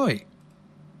you enjoy.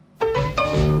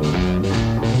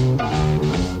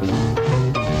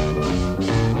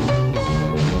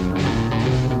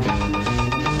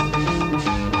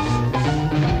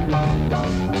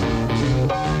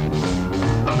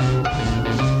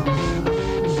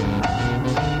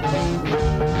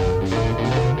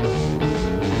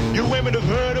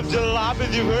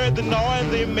 Jalopies, you've heard the noise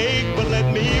they make, but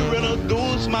let me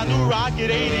introduce my new Rocket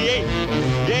 88.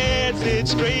 Yeah,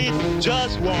 it's straight,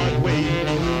 just one way.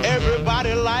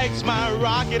 Everybody likes my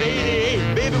Rocket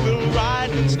 88. Baby, we'll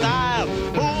ride in style,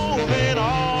 moving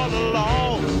all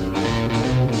along.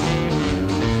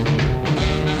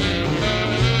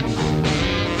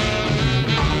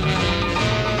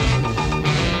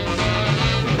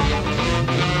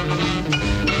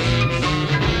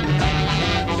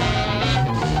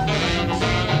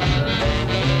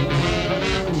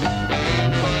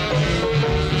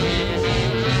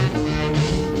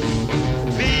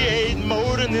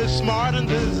 Smart and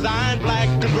designed, black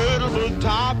convertible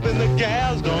top, and the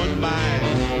gals don't mind.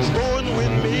 Sporting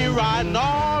with me, riding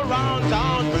all around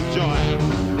town for joy.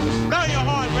 Blow your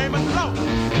horn, Raymond, blow.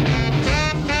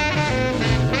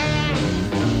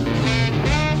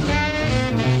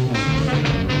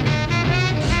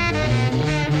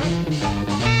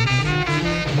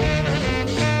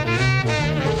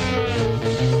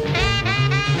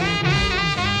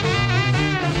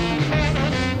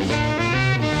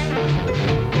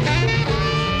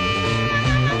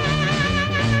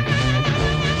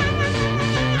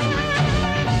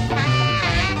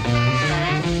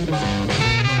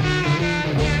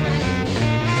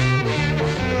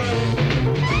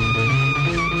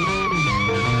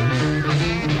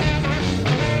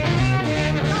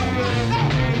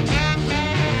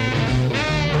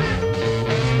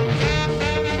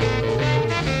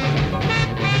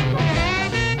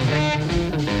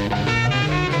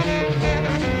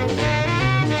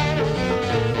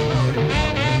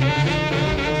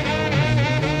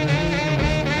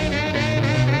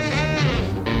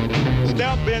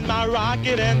 my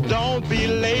rocket and don't be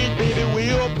late, baby.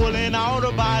 We're pulling out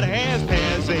about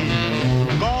 8:30.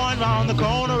 Going round the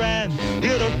corner and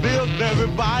hit a fifth.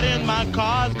 Everybody in my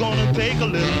car's gonna take a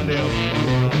little nip.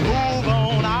 Move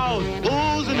on out,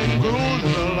 oozing and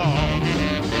cruising along.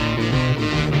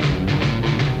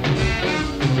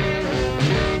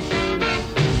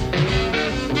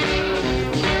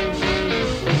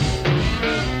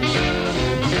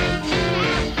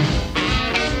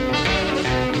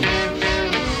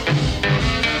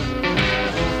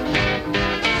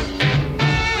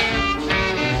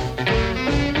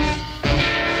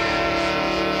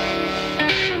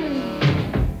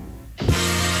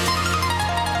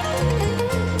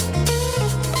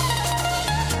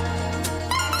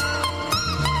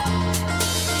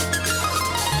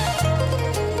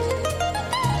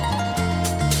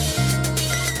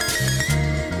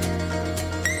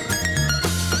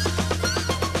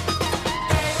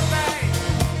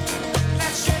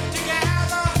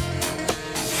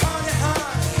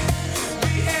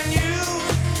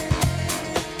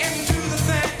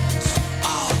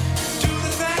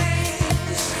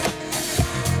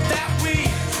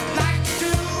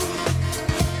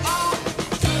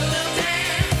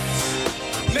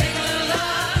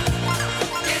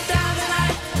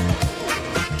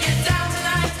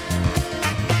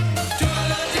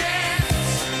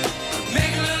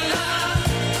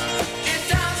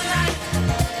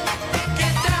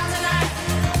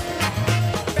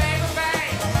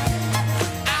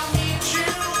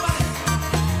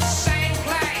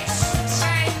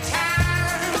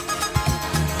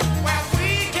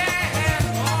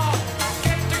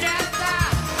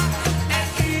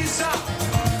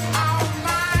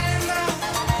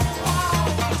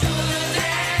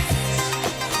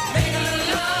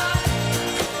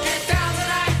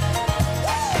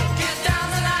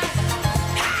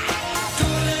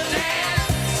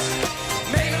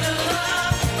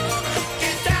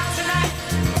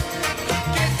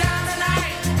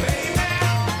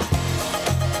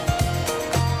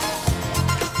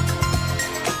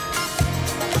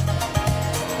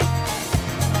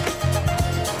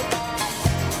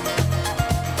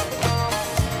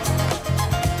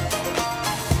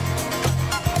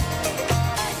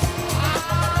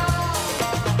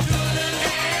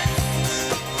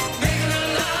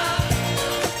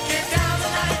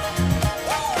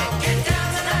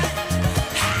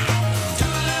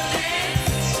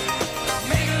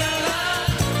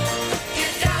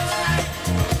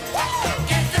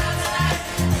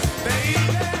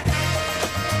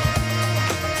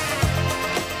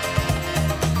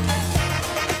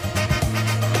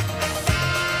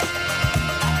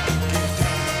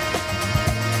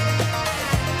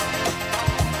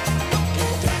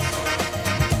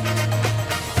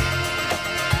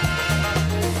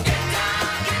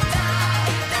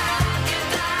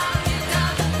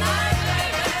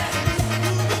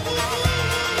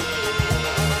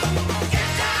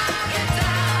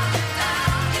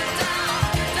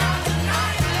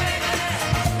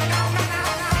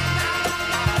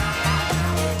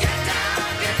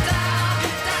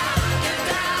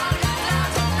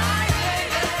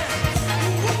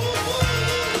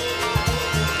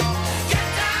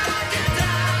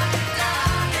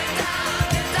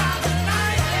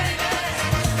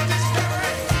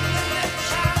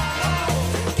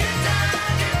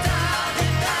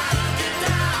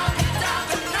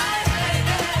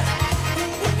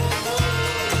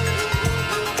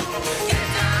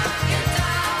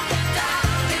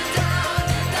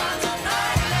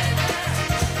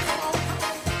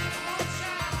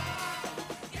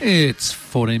 It's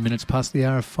 14 minutes past the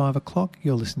hour of 5 o'clock.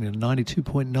 You're listening to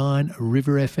 92.9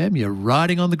 River FM. You're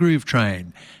riding on the groove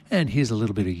train. And here's a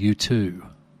little bit of U2.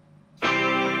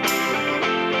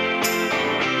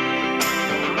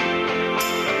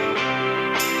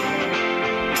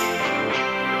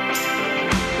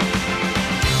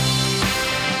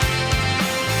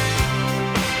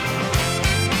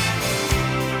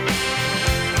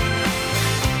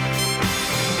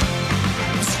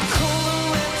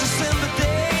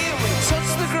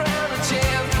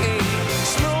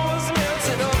 Snow was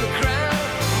melting on the ground.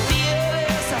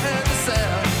 DLS, I heard the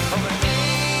sound of an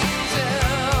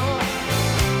angel.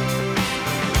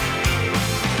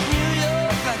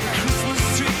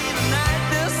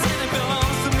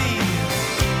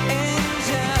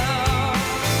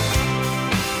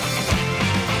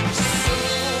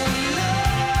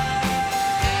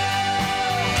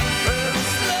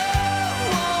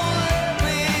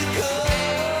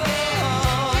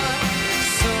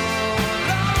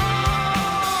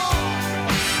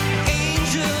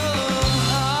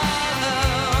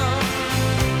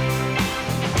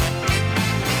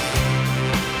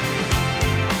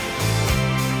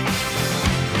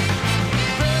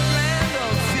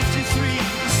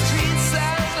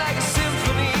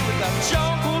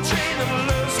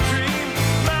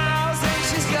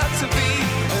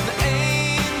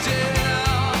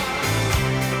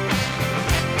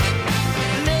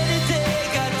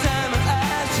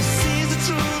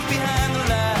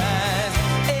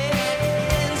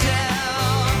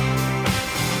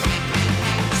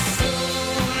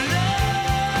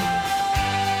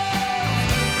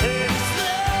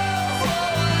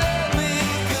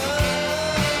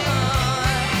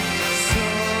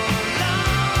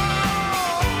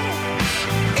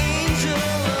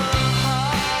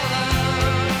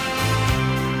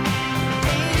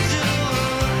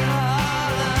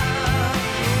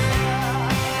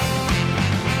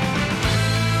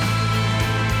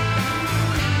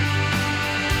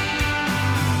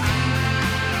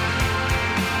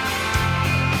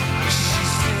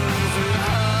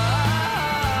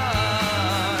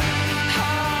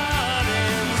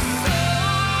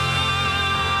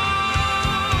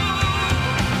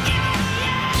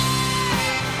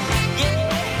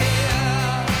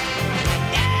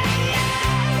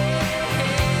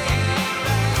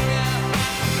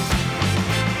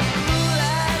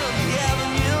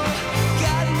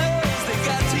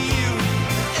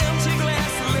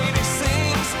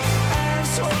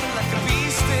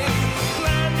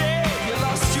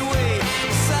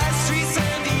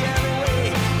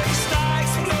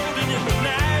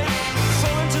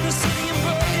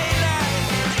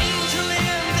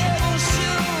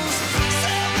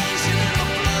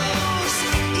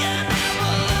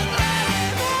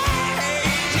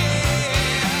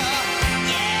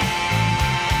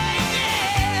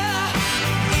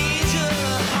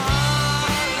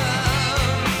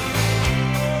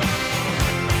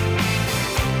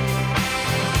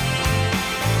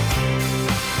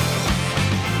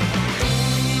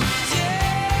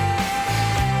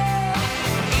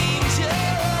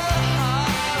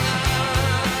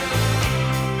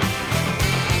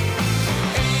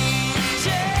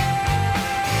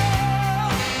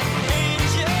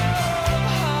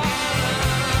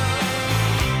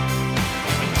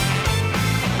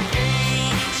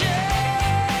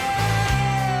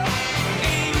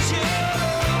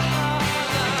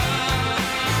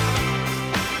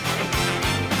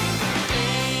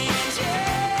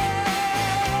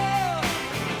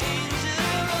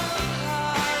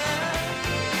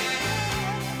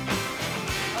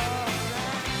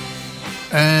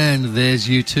 And there's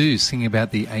U2 singing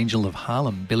about the Angel of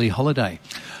Harlem, Billie Holiday.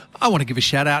 I want to give a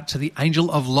shout out to the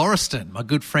Angel of Lauriston, my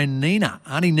good friend Nina,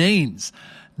 Auntie Neens.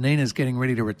 Nina's getting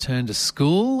ready to return to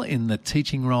school in the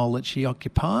teaching role that she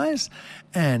occupies,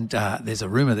 and there's a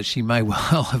rumour that she may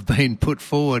well have been put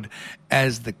forward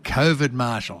as the COVID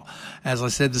marshal. As I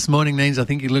said this morning, Neens, I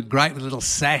think you look great with a little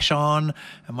sash on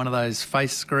and one of those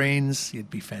face screens. You'd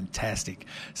be fantastic.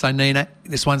 So, Nina,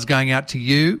 this one's going out to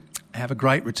you. Have a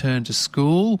great return to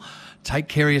school. Take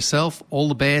care of yourself. All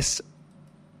the best.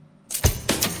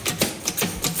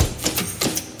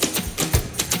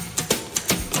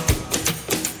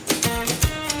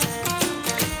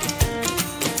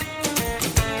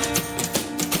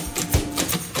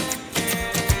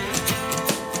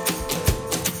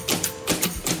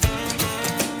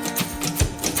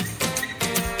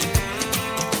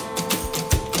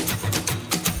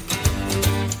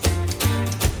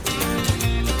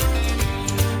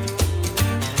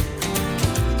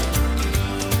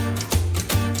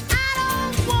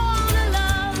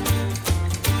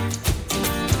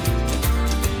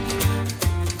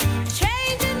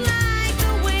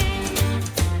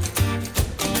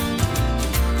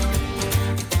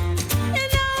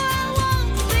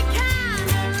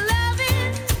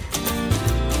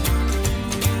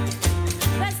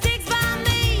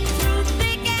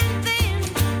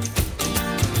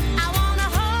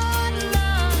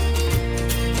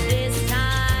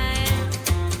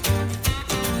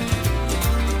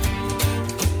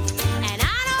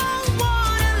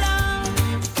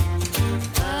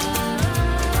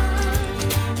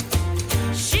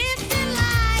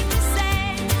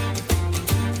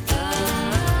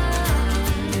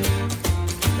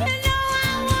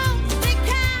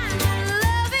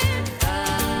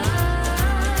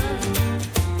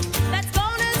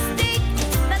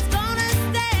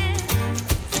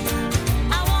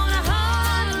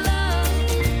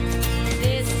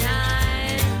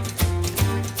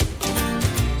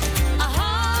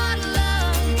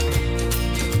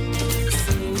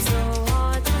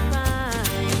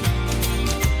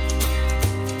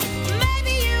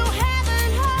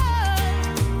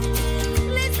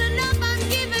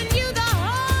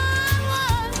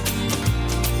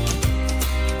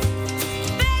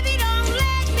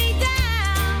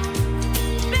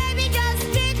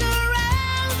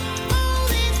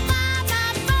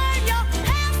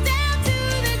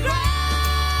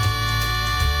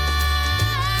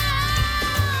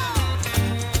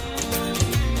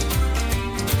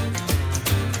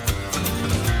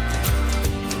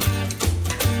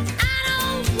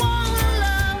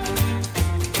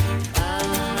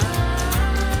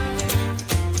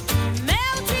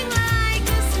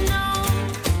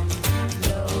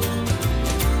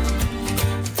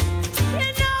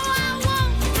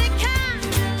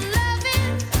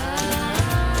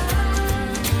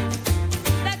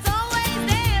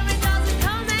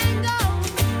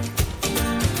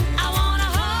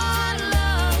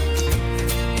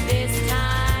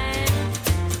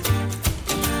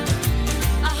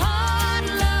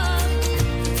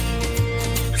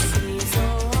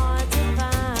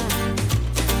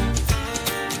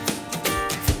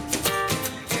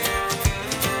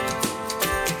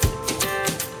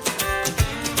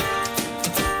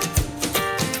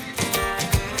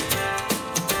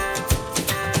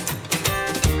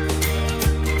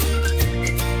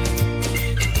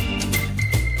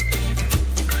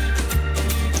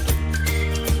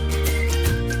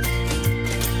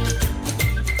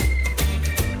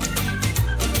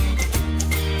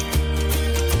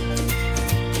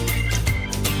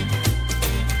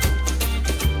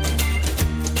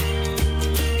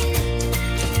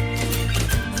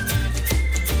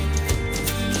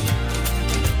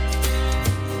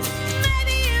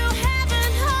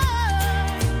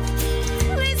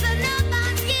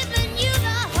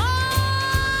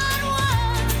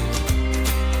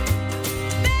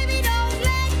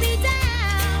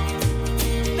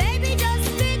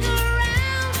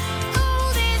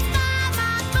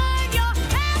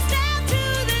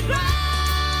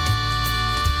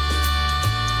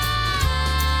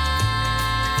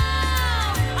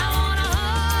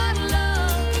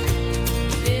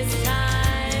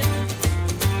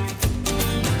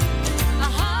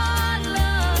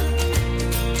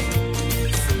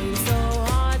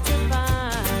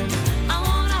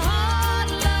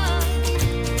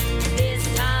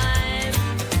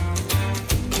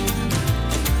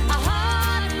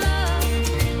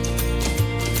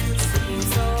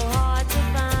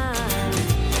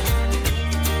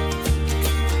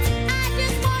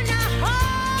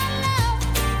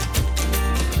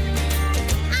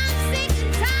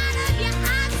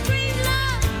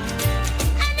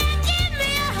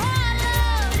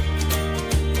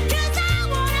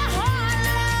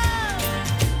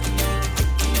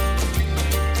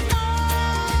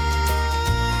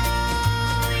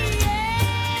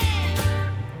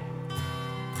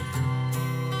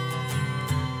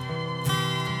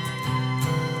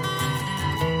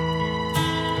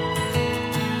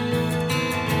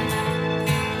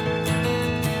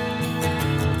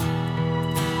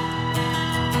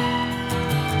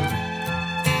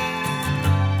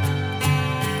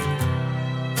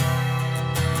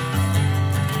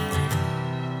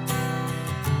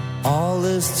 All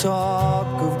this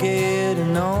talk of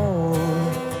getting old,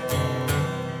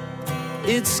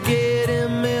 it's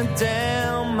getting me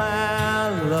down, my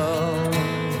love,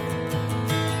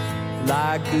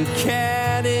 like a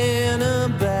cat in a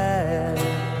bag,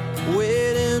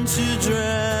 waiting to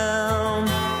drown.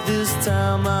 This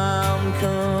time I'm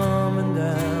coming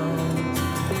down,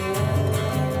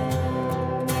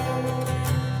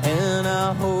 and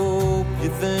I hope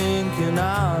you're thinking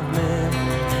of me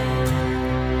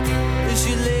as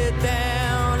you lay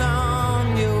down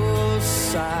on your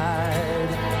side.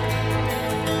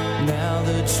 Now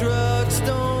the drugs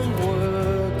don't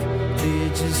work, they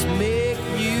just make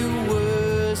you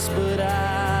worse, but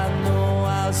I know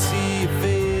I'll see your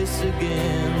face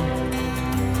again.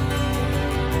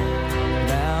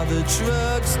 Now the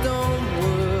drugs don't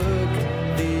work,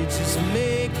 they just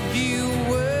make you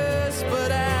worse,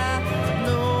 but I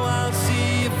know I'll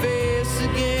see your face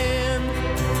again.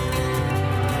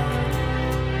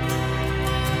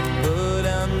 But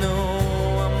I know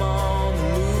I'm on a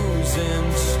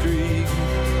losing streak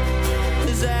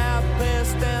as I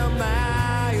pass down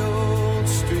my old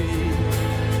street.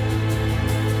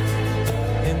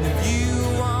 And if you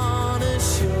wanna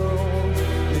show,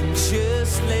 then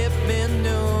just let me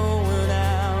know, and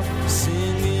I'll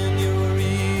sing in your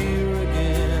ear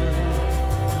again.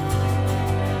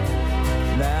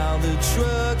 Now the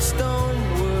drugs don't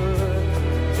work,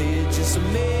 they just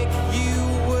make you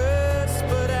worse,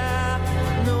 but I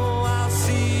know I'll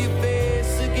see your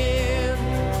face again.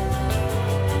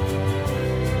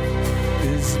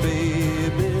 'Cause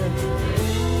baby,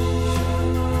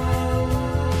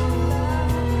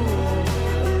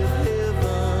 if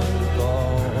heaven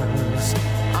falls,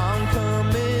 I'm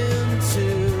coming to,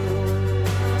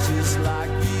 just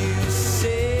like you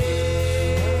say.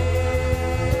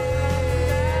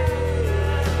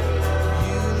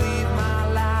 You leave my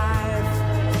life,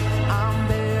 I'm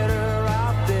better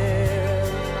off there.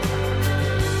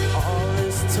 All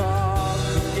this talk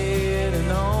of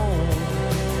getting on,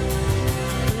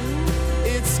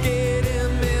 it's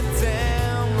getting me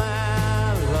down,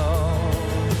 my love,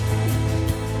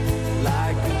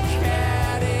 like a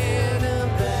cat in a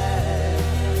bag,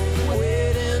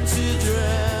 waiting to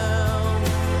drown.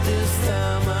 This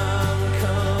time I'm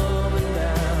coming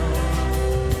down.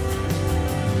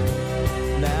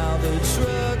 Now the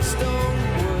drugs don't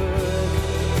work,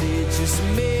 they just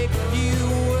make you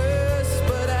worse,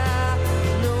 but I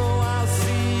know I'll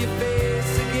see your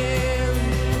face again.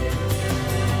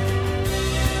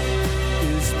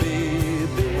 'Cause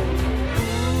baby,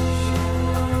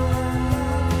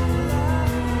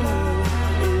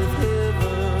 if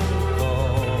heaven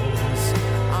falls,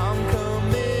 I'm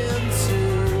coming to,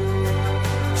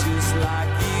 just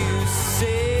like you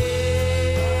say.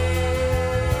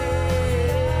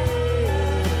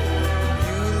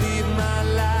 You leave my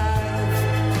life,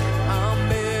 I'm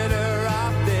better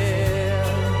off there.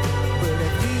 But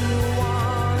if you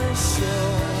wanna show,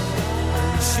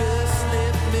 then just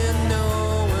let me know,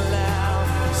 and I'll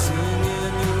sing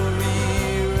in your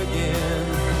ear again.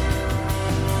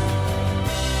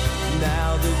 Now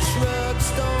the drugs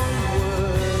don't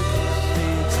work,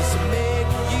 they just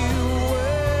make you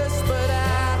worse, but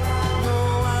I know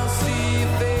I'll see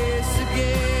your face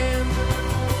again.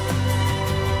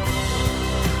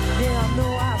 Yeah, I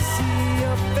know I'll see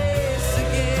your face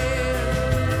again.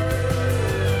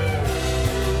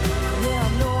 Yeah, I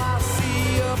know I'll see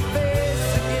your face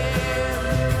again.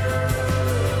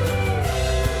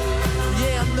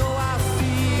 Yeah, I know I'll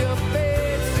see your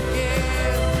face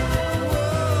again.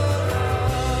 Whoa.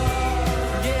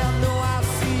 Yeah, I know I'll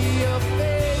see your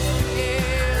face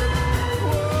again.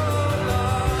 Whoa,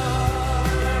 Lord.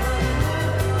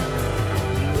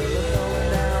 Never going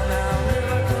down now,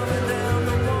 never coming down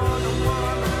no more, no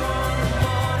more, no more, no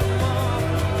more, no more.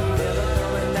 Never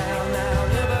coming down now,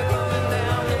 never coming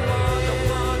down no more, no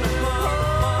more, no more, no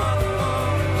more, no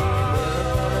more. Never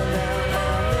coming down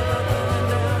now, never coming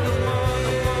down no more,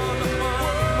 no more, no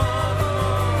more, no more, no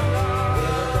more.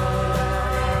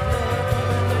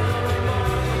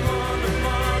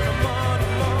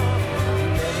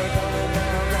 Never coming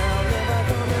down now, never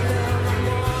coming down no more, no more, no more, no more, no more. Never coming down now, never coming down no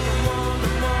more, no more,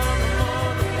 no more, no more,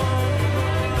 no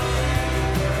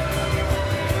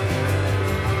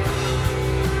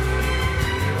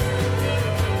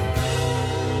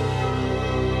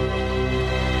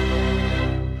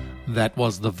That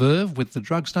was The Verve with The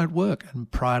Drugs Don't Work.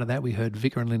 And prior to that, we heard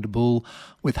Vicar and Linda Bull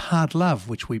with Hard Love,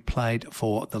 which we played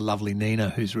for the lovely Nina,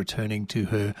 who's returning to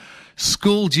her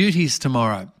school duties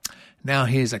tomorrow. Now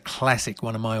here's a classic,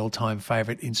 one of my all-time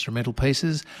favourite instrumental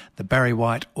pieces, the Barry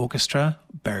White Orchestra,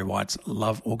 Barry White's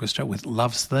Love Orchestra with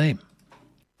Love's Theme.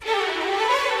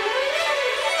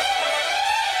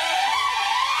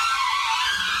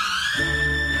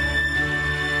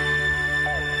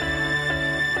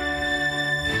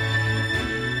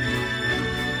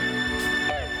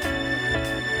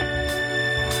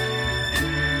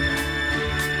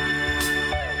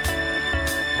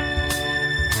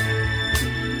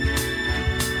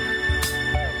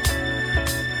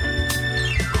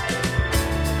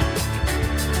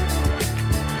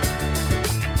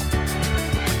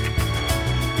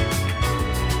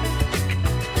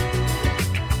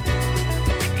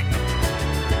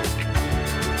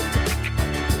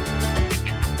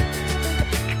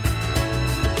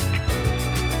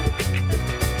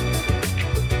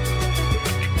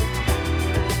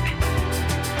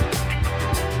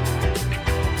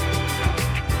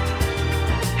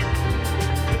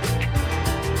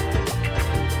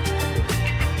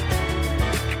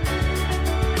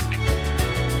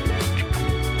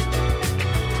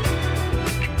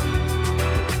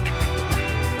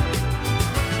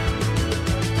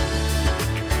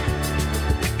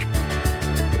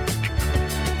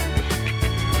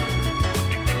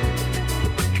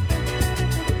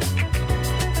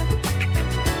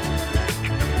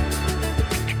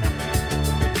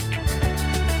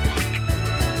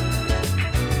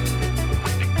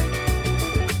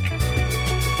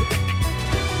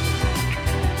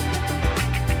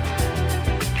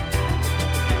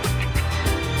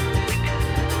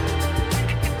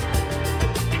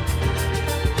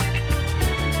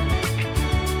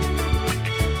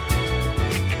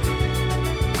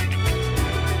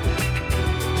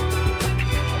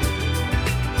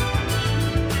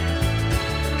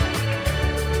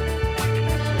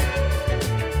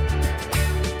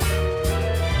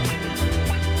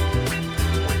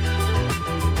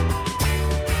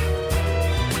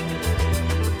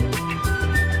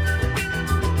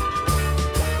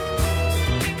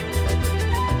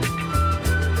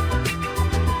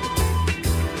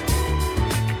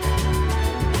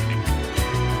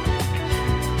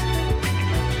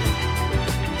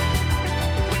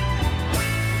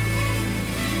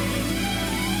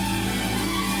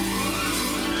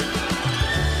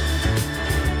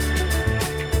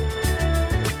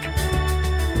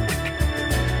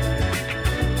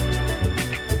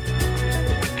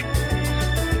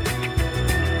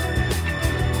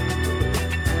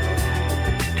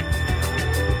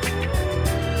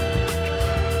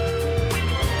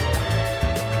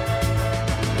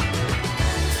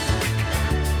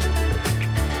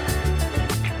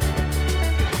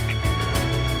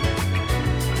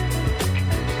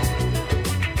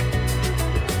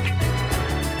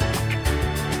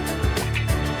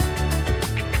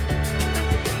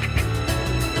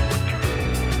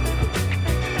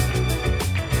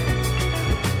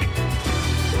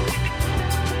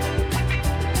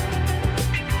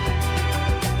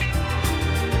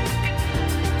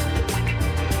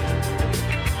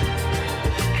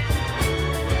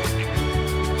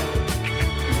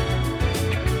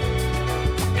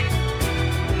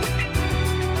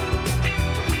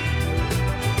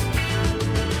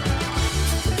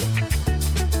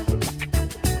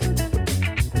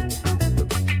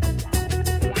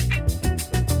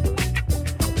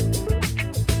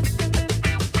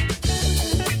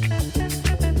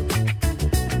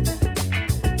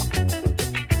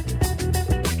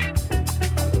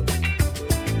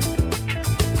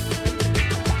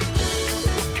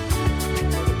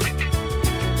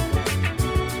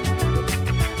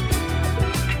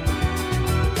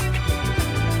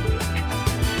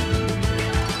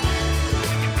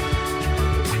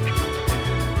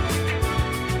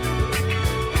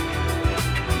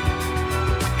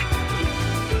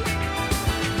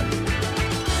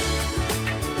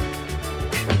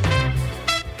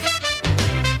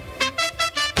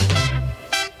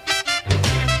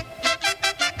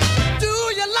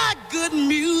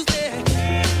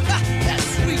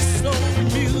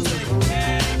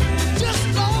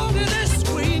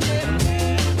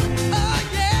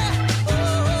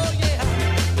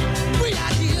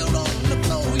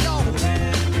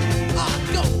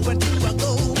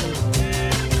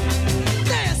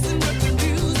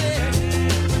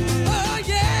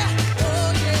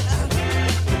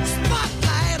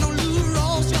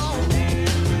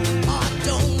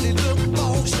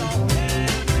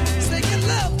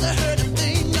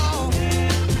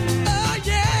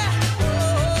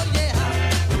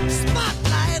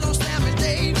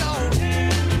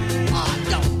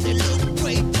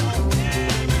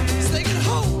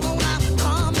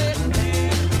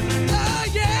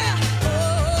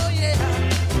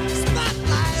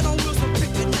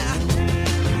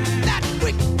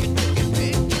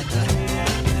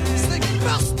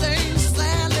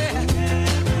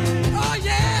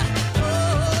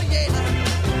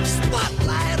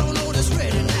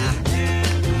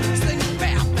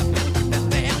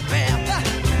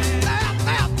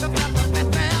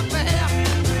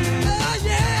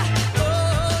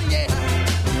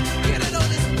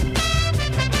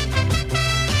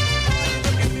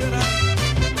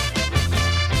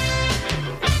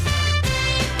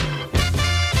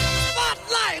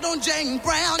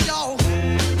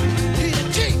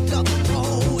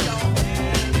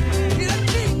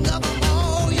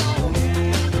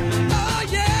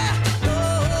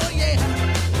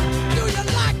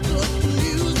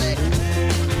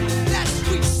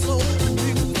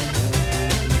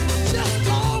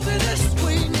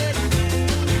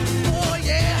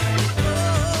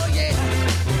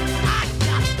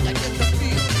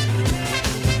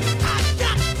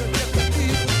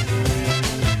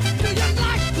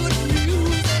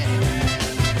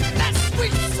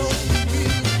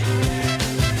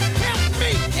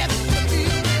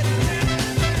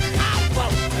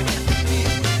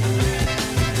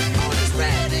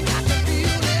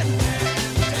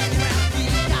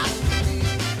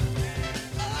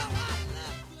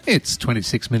 It's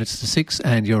 26 minutes to 6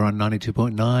 and you're on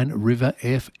 92.9 River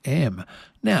FM.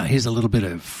 Now, here's a little bit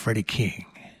of Freddie King.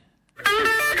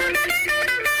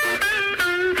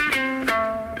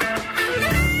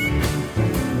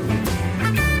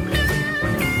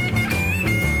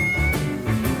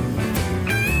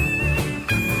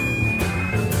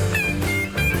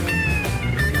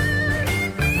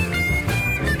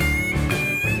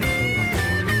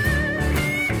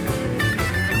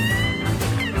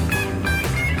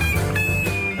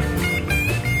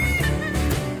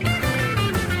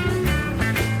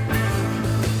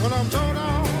 When I'm told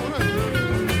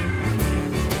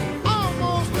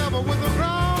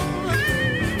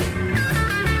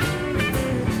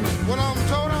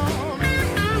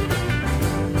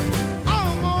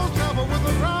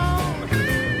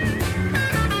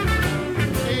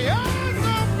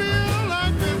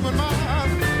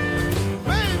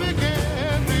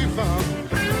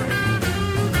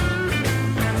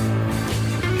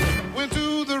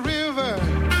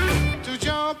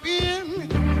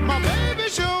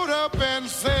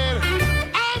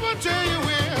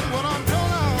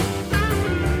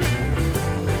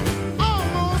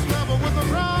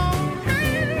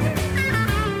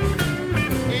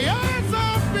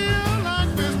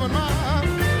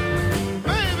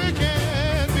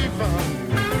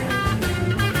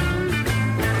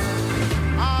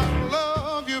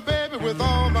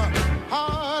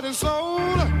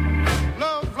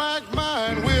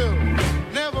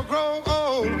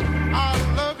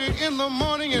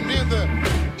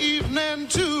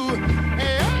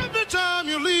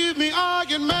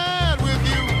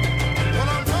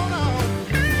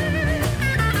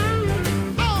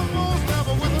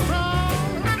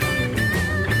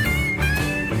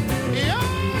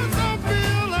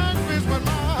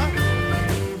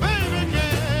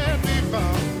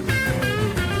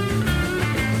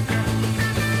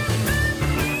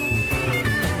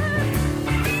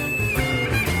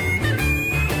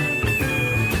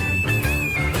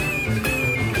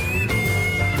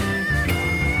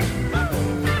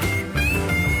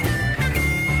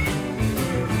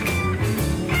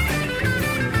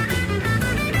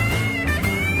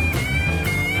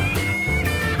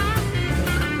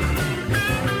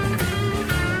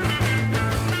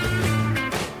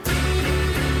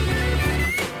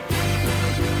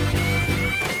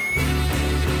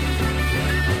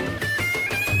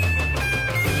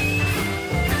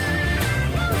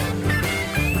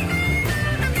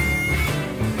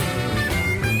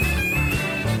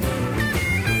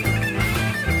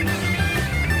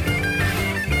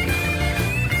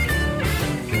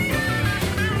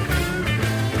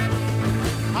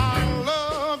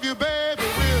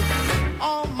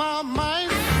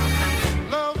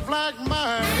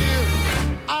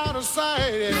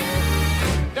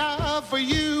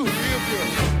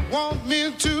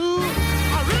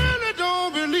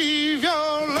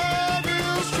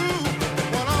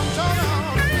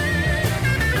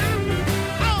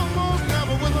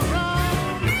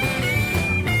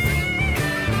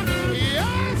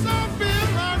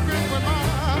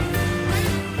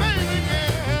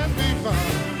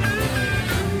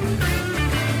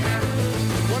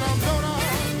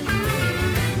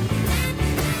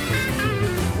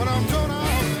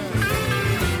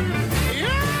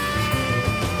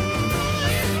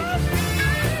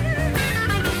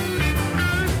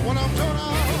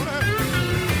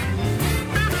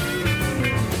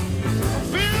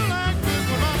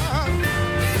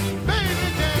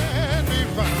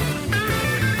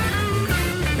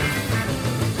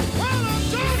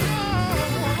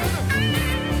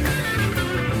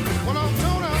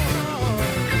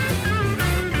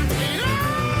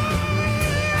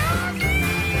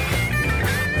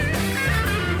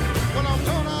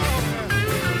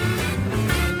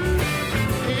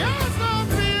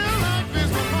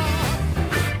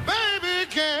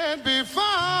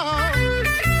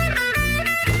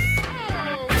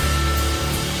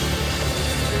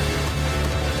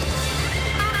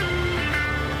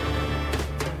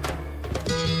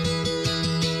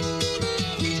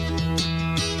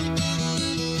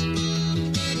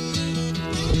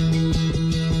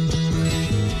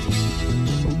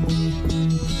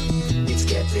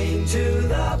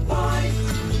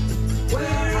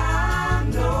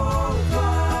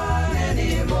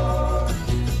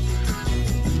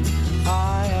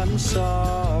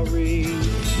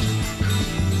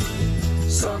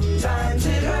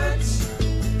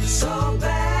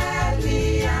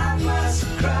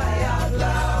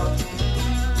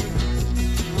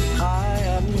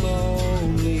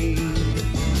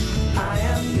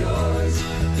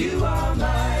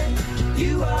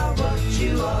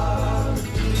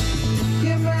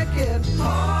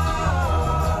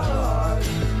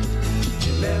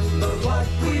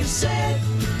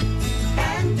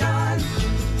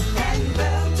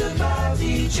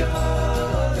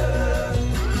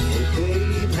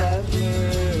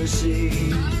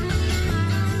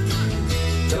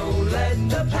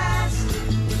the past.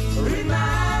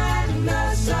 Remind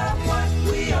us of what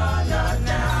we are not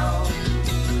now.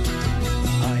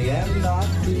 I am not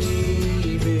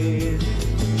dreaming.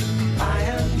 I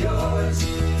am yours.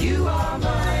 You are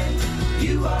mine.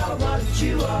 You are what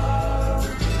you are.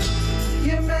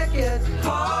 You make it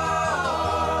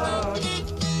hard.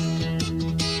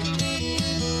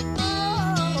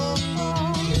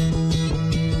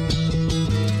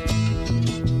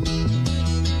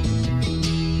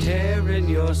 Tearing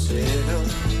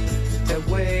yourself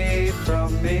away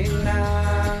from me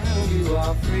now. You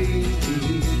are free,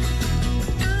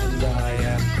 and I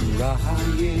am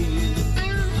crying.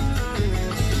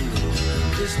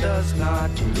 This does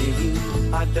not mean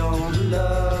I don't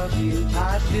love you.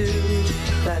 I do.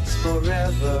 That's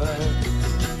forever.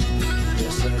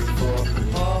 Yes, and for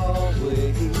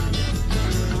always.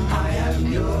 I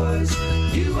am yours.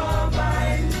 You are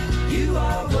mine. You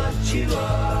are what you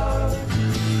are.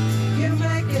 You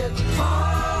make it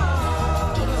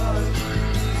hard.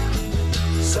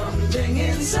 Something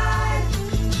inside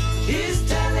is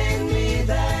telling me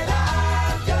that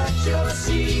I've got your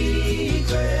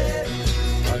secret.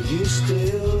 Are you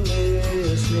still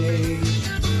listening?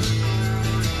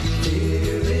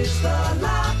 Here is the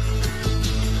lock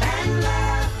and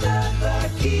laughter, the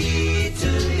key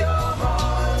to your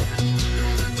heart.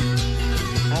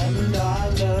 And I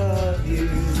love you.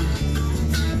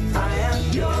 I am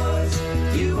yours.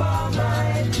 You are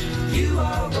mine. You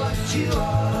are what you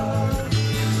are.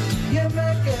 You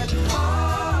make it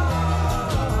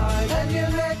hard. And you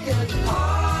make it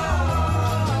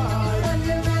hard. And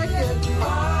you make it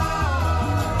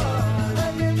hard.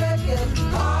 And you make it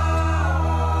hard.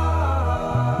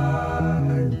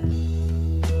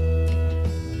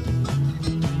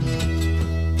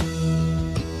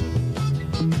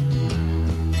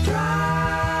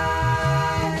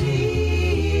 Friday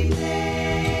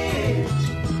evening,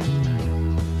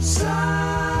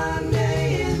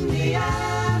 Sunday in the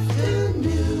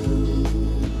afternoon.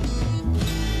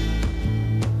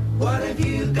 What have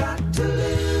you got to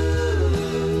lose?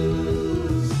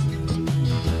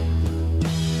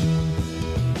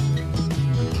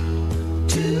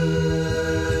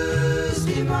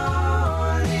 Tuesday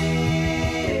morning,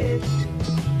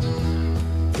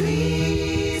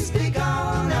 please be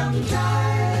gone. I'm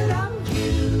tired of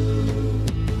you.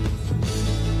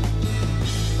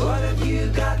 What have you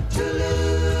got to lose?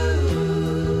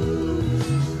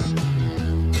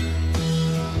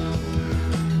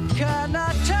 Can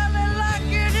I tell it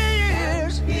like it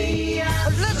is?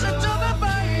 Listen to me,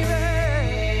 baby.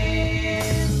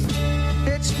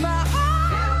 It's my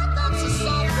heart that's a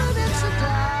suffer, it's a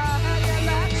die, and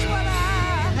that's what I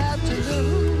have to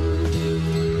lose.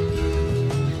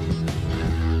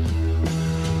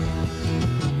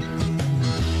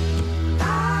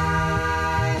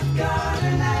 I've got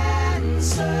an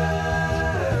answer.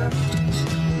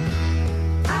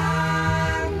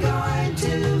 I'm going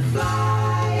to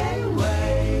fly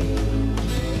away.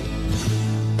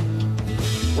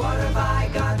 What have I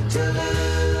got to lose?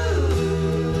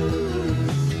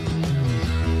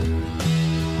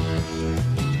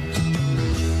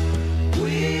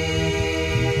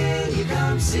 Will you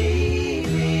come see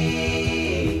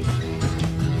me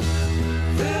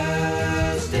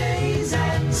Thursdays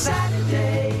and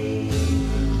Saturdays?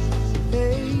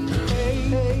 Hey, hey,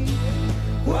 hey.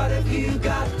 What have you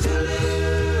got to lose?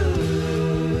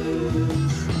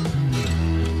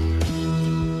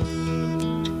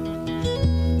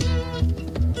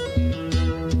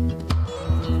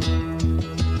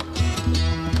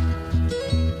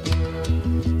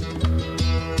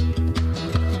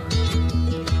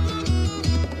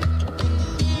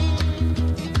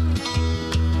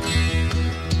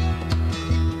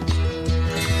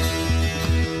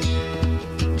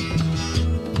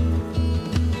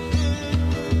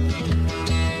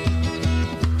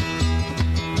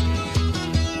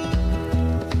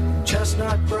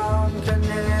 Chestnut brown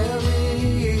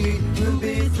canary,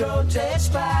 ruby-throated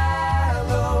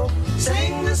sparrow,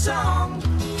 sing the song,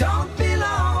 don't be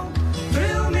long,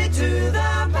 thrill me to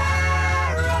the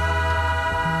marrow.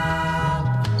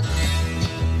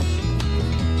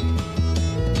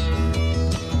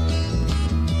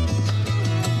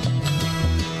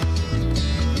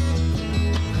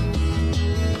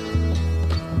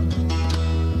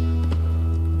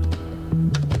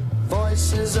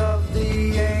 Voices of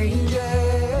the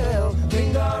angel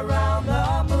linger around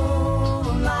the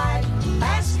moonlight,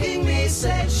 asking me,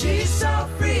 said she's so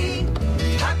free,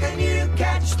 how can you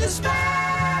catch the sparrow?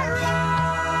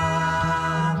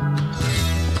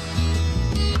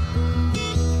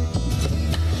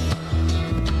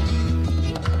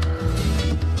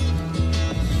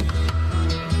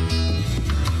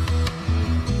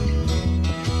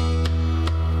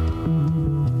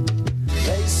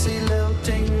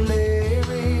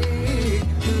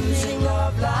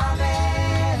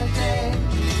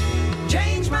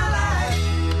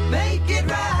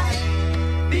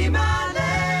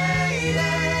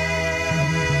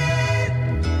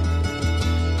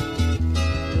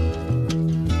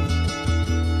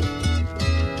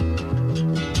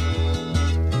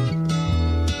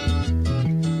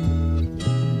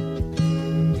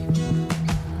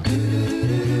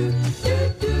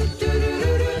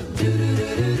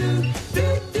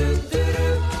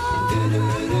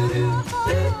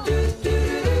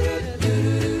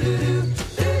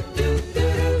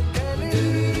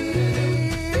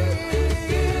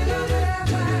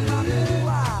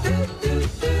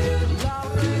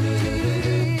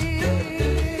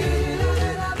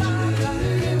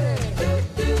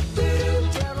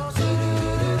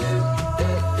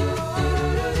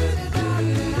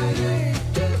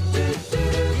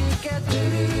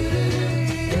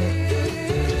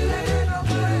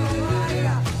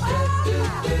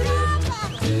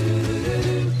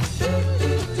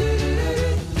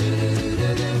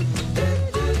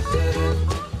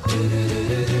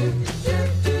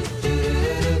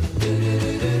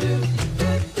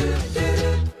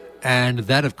 And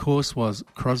that, of course, was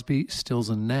Crosby, Stills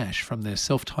and Nash from their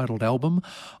self-titled album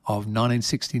of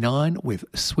 1969 with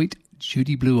Sweet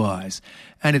Judy Blue Eyes.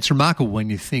 And it's remarkable when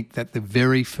you think that the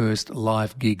very first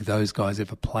live gig those guys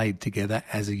ever played together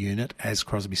as a unit, as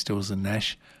Crosby, Stills and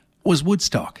Nash, was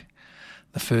Woodstock.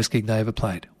 The first gig they ever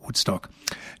played, Woodstock.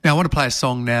 Now, I want to play a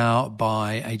song now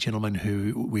by a gentleman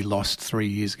who we lost 3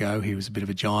 years ago. He was a bit of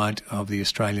a giant of the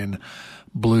Australian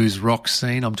blues rock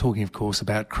scene. I'm talking, of course,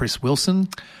 about Chris Wilson,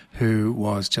 who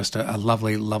was just a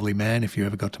lovely, lovely man. If you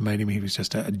ever got to meet him, he was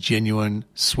just a genuine,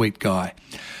 sweet guy.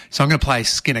 So I'm going to play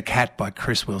Skin a Cat by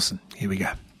Chris Wilson. Here we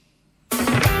go.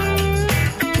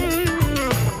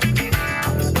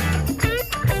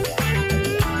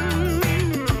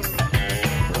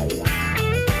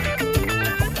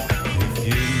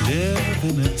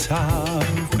 In a tall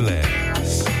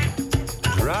glass,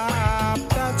 drop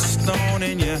that stone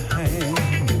in your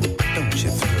hand, don't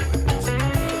you throw it.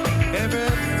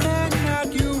 Everything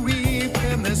that you reap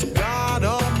in this God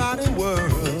Almighty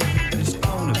world is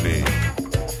gonna be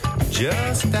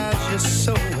just as you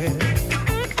sow it.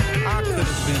 I could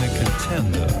have been a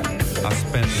contender. I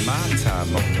spent my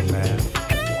time on the map.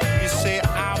 You say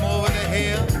I'm over the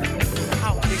hill,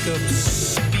 I'll pick up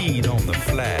speed on the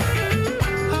flag.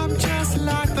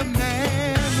 Like the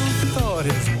man who thought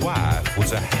his wife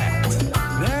was a hat.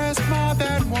 There's more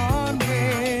than one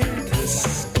way to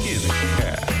skin a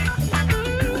cat.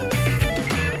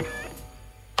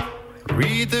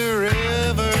 Read the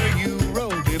river you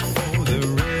rode before the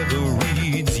river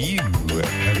reads you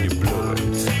and you blow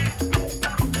it.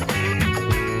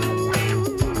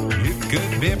 You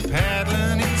could be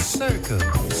paddling in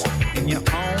circles in your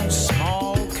own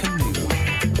small canoe.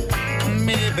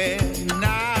 Maybe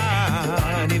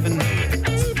even know it.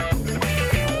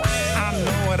 I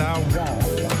know what I want,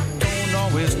 don't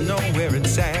always know where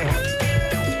it's at.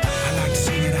 I like to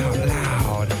sing it out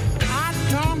loud. I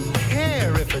don't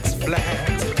care if it's flat.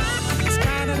 It's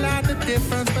kind of like the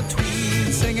difference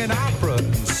between singing opera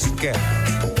and scat.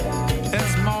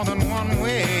 There's more than one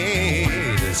way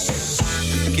to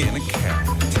skin a cat.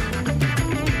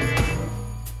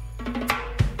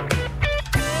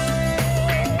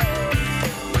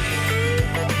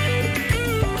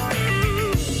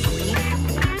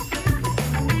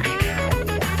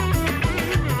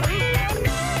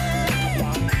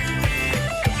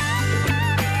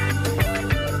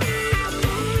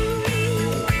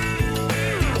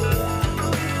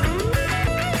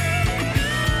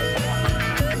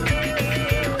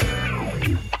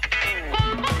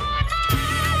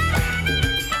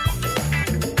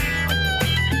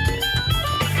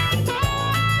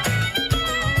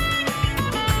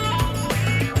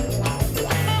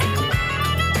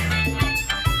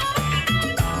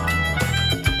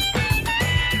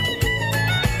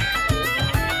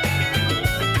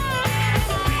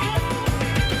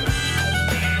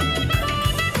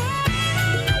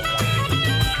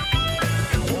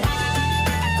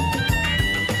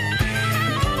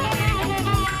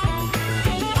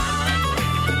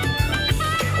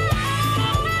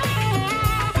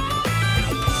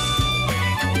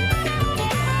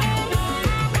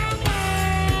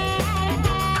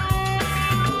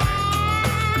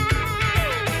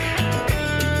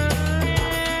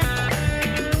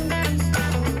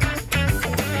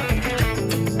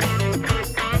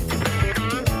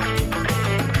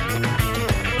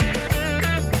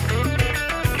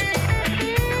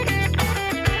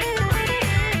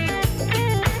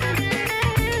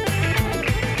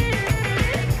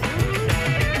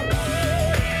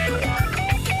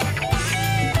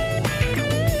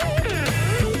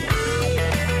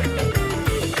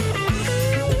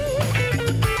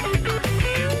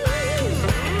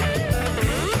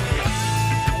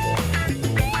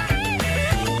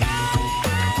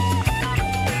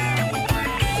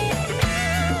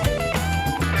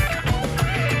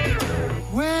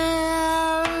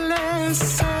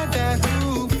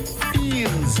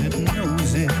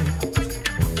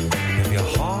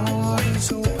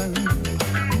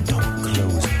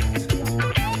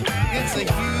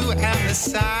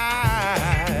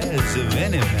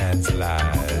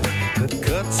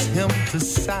 To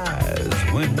size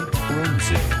when he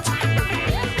throws it.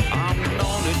 I'm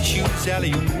known to choose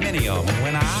aluminium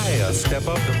when I step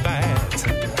up the bat.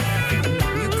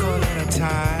 You call it a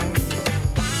tie,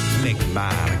 make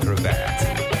mine a cravat.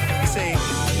 You say,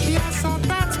 yes sir,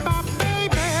 that's my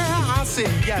baby. I say,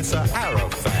 yes sir,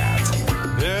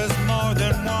 Arafat. There's more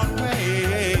than one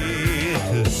way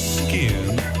to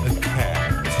skin a cat.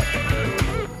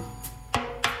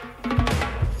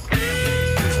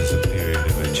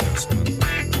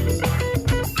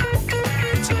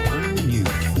 It's a whole new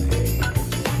thing.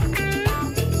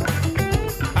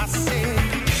 I say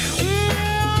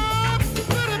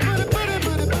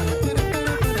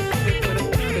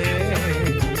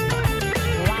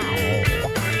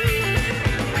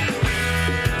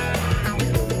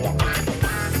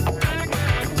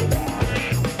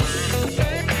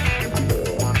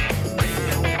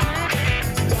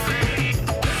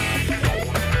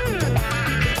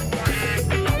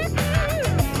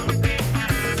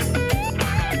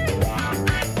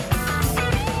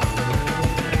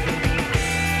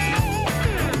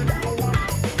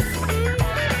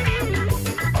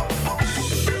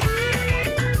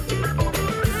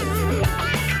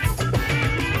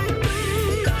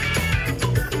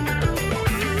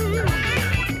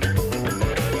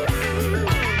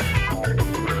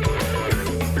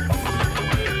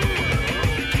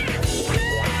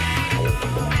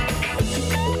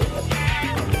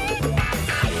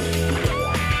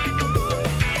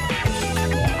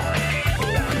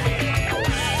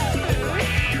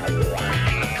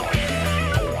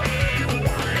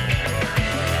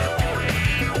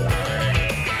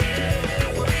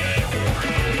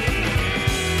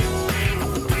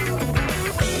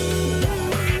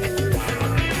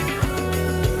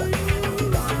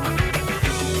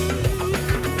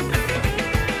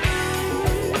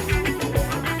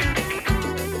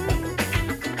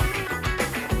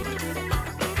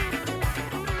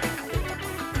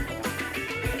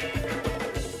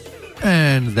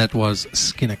And that was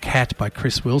Skin a Cat by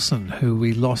Chris Wilson, who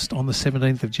we lost on the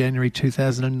 17th of January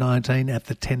 2019 at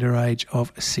the tender age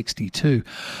of 62.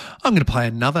 I'm going to play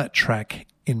another track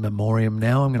in memoriam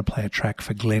now. I'm going to play a track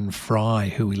for Glenn Fry,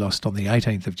 who we lost on the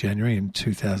 18th of January in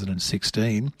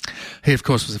 2016. He, of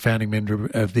course, was a founding member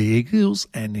of the Eagles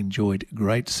and enjoyed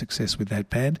great success with that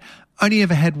band. Only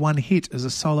ever had one hit as a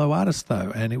solo artist,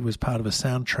 though, and it was part of a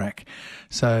soundtrack.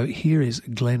 So here is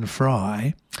Glenn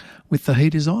Fry with The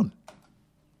Heat Is On.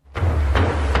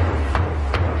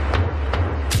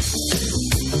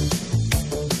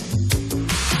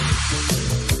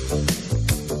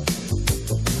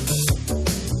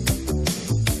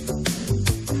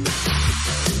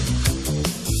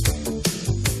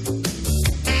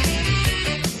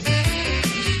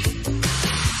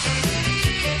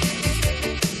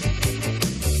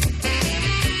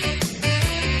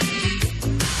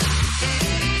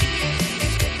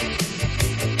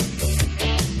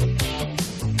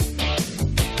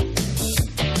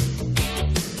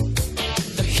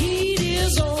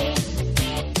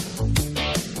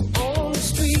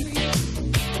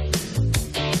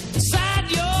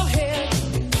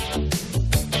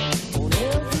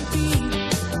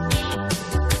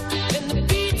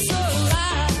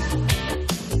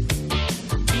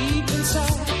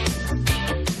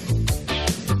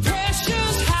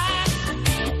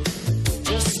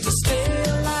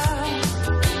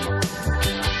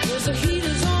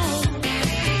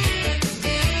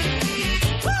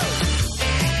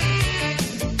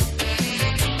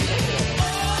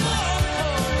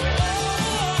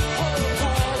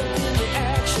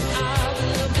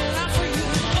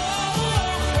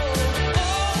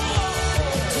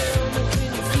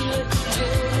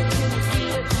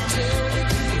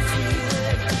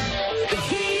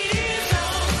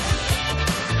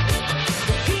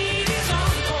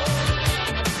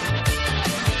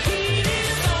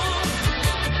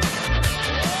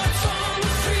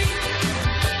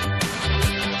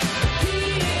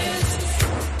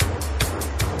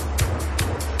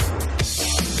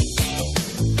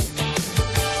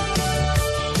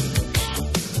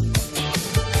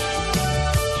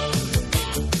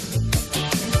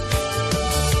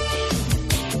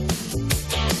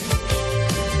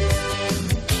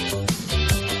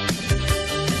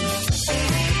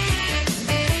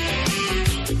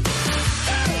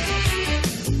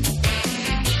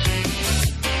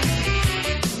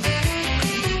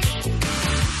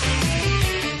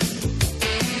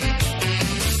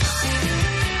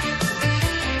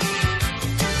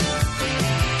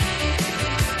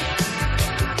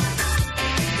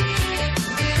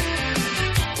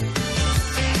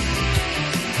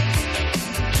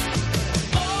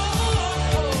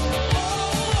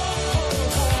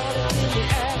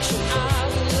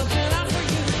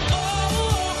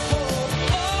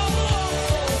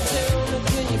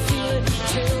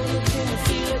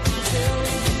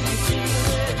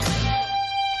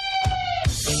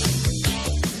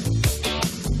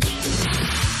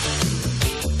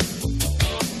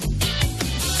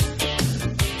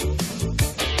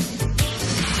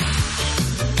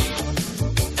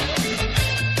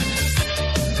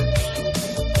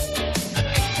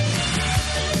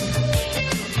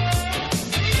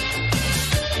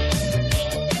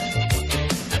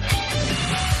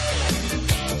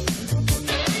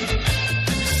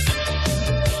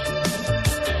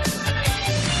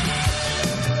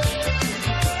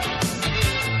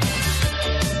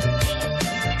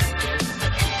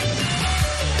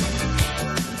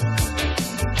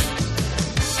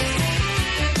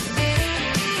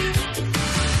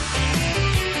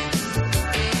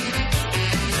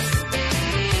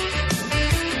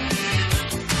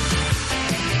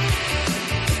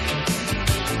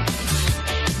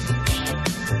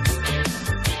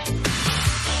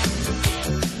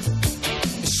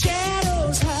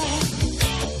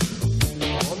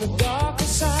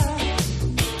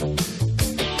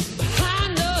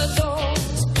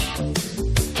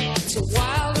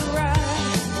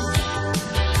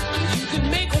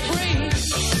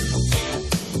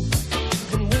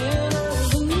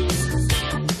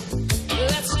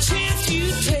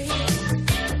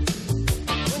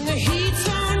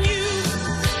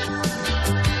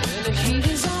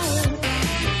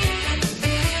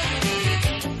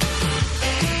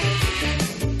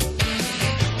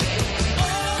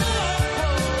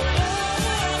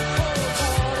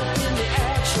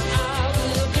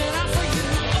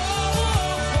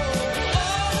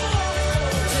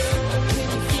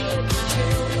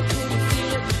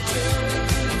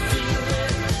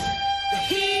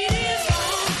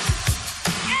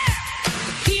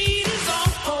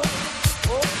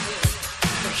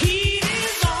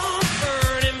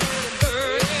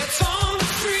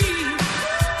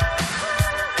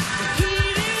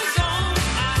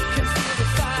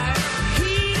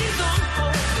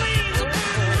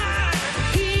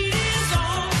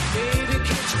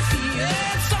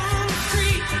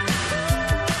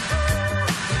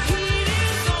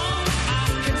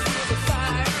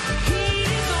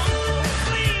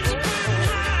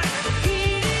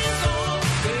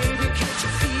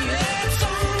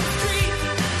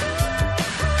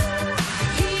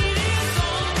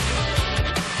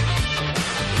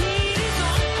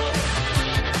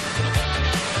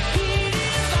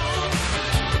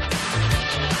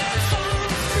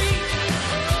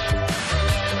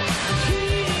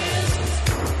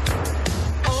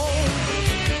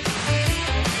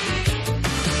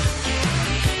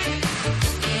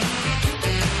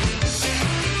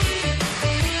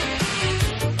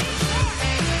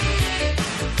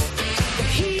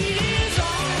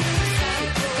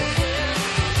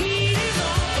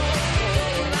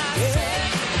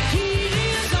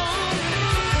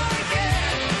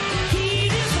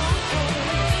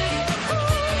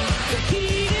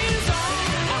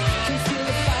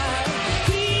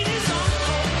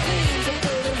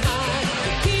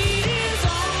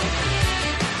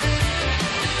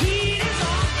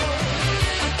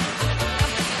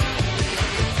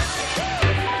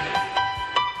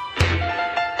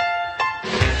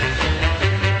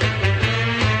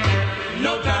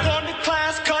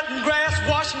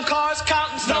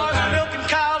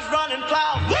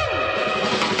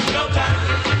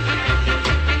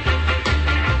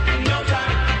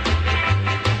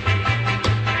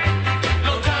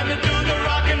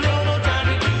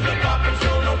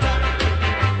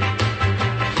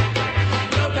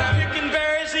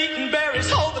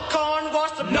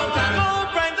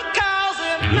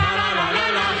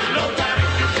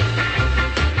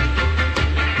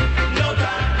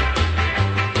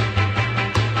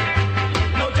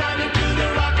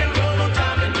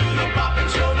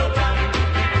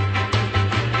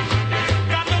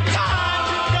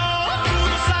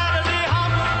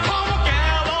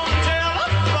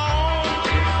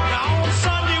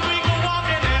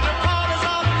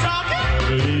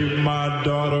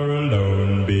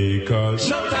 drugs.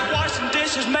 No time washing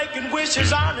dishes, making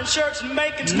wishes, ironing shirts and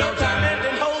making no time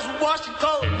ending hoes with washing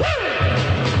clothes. Woo!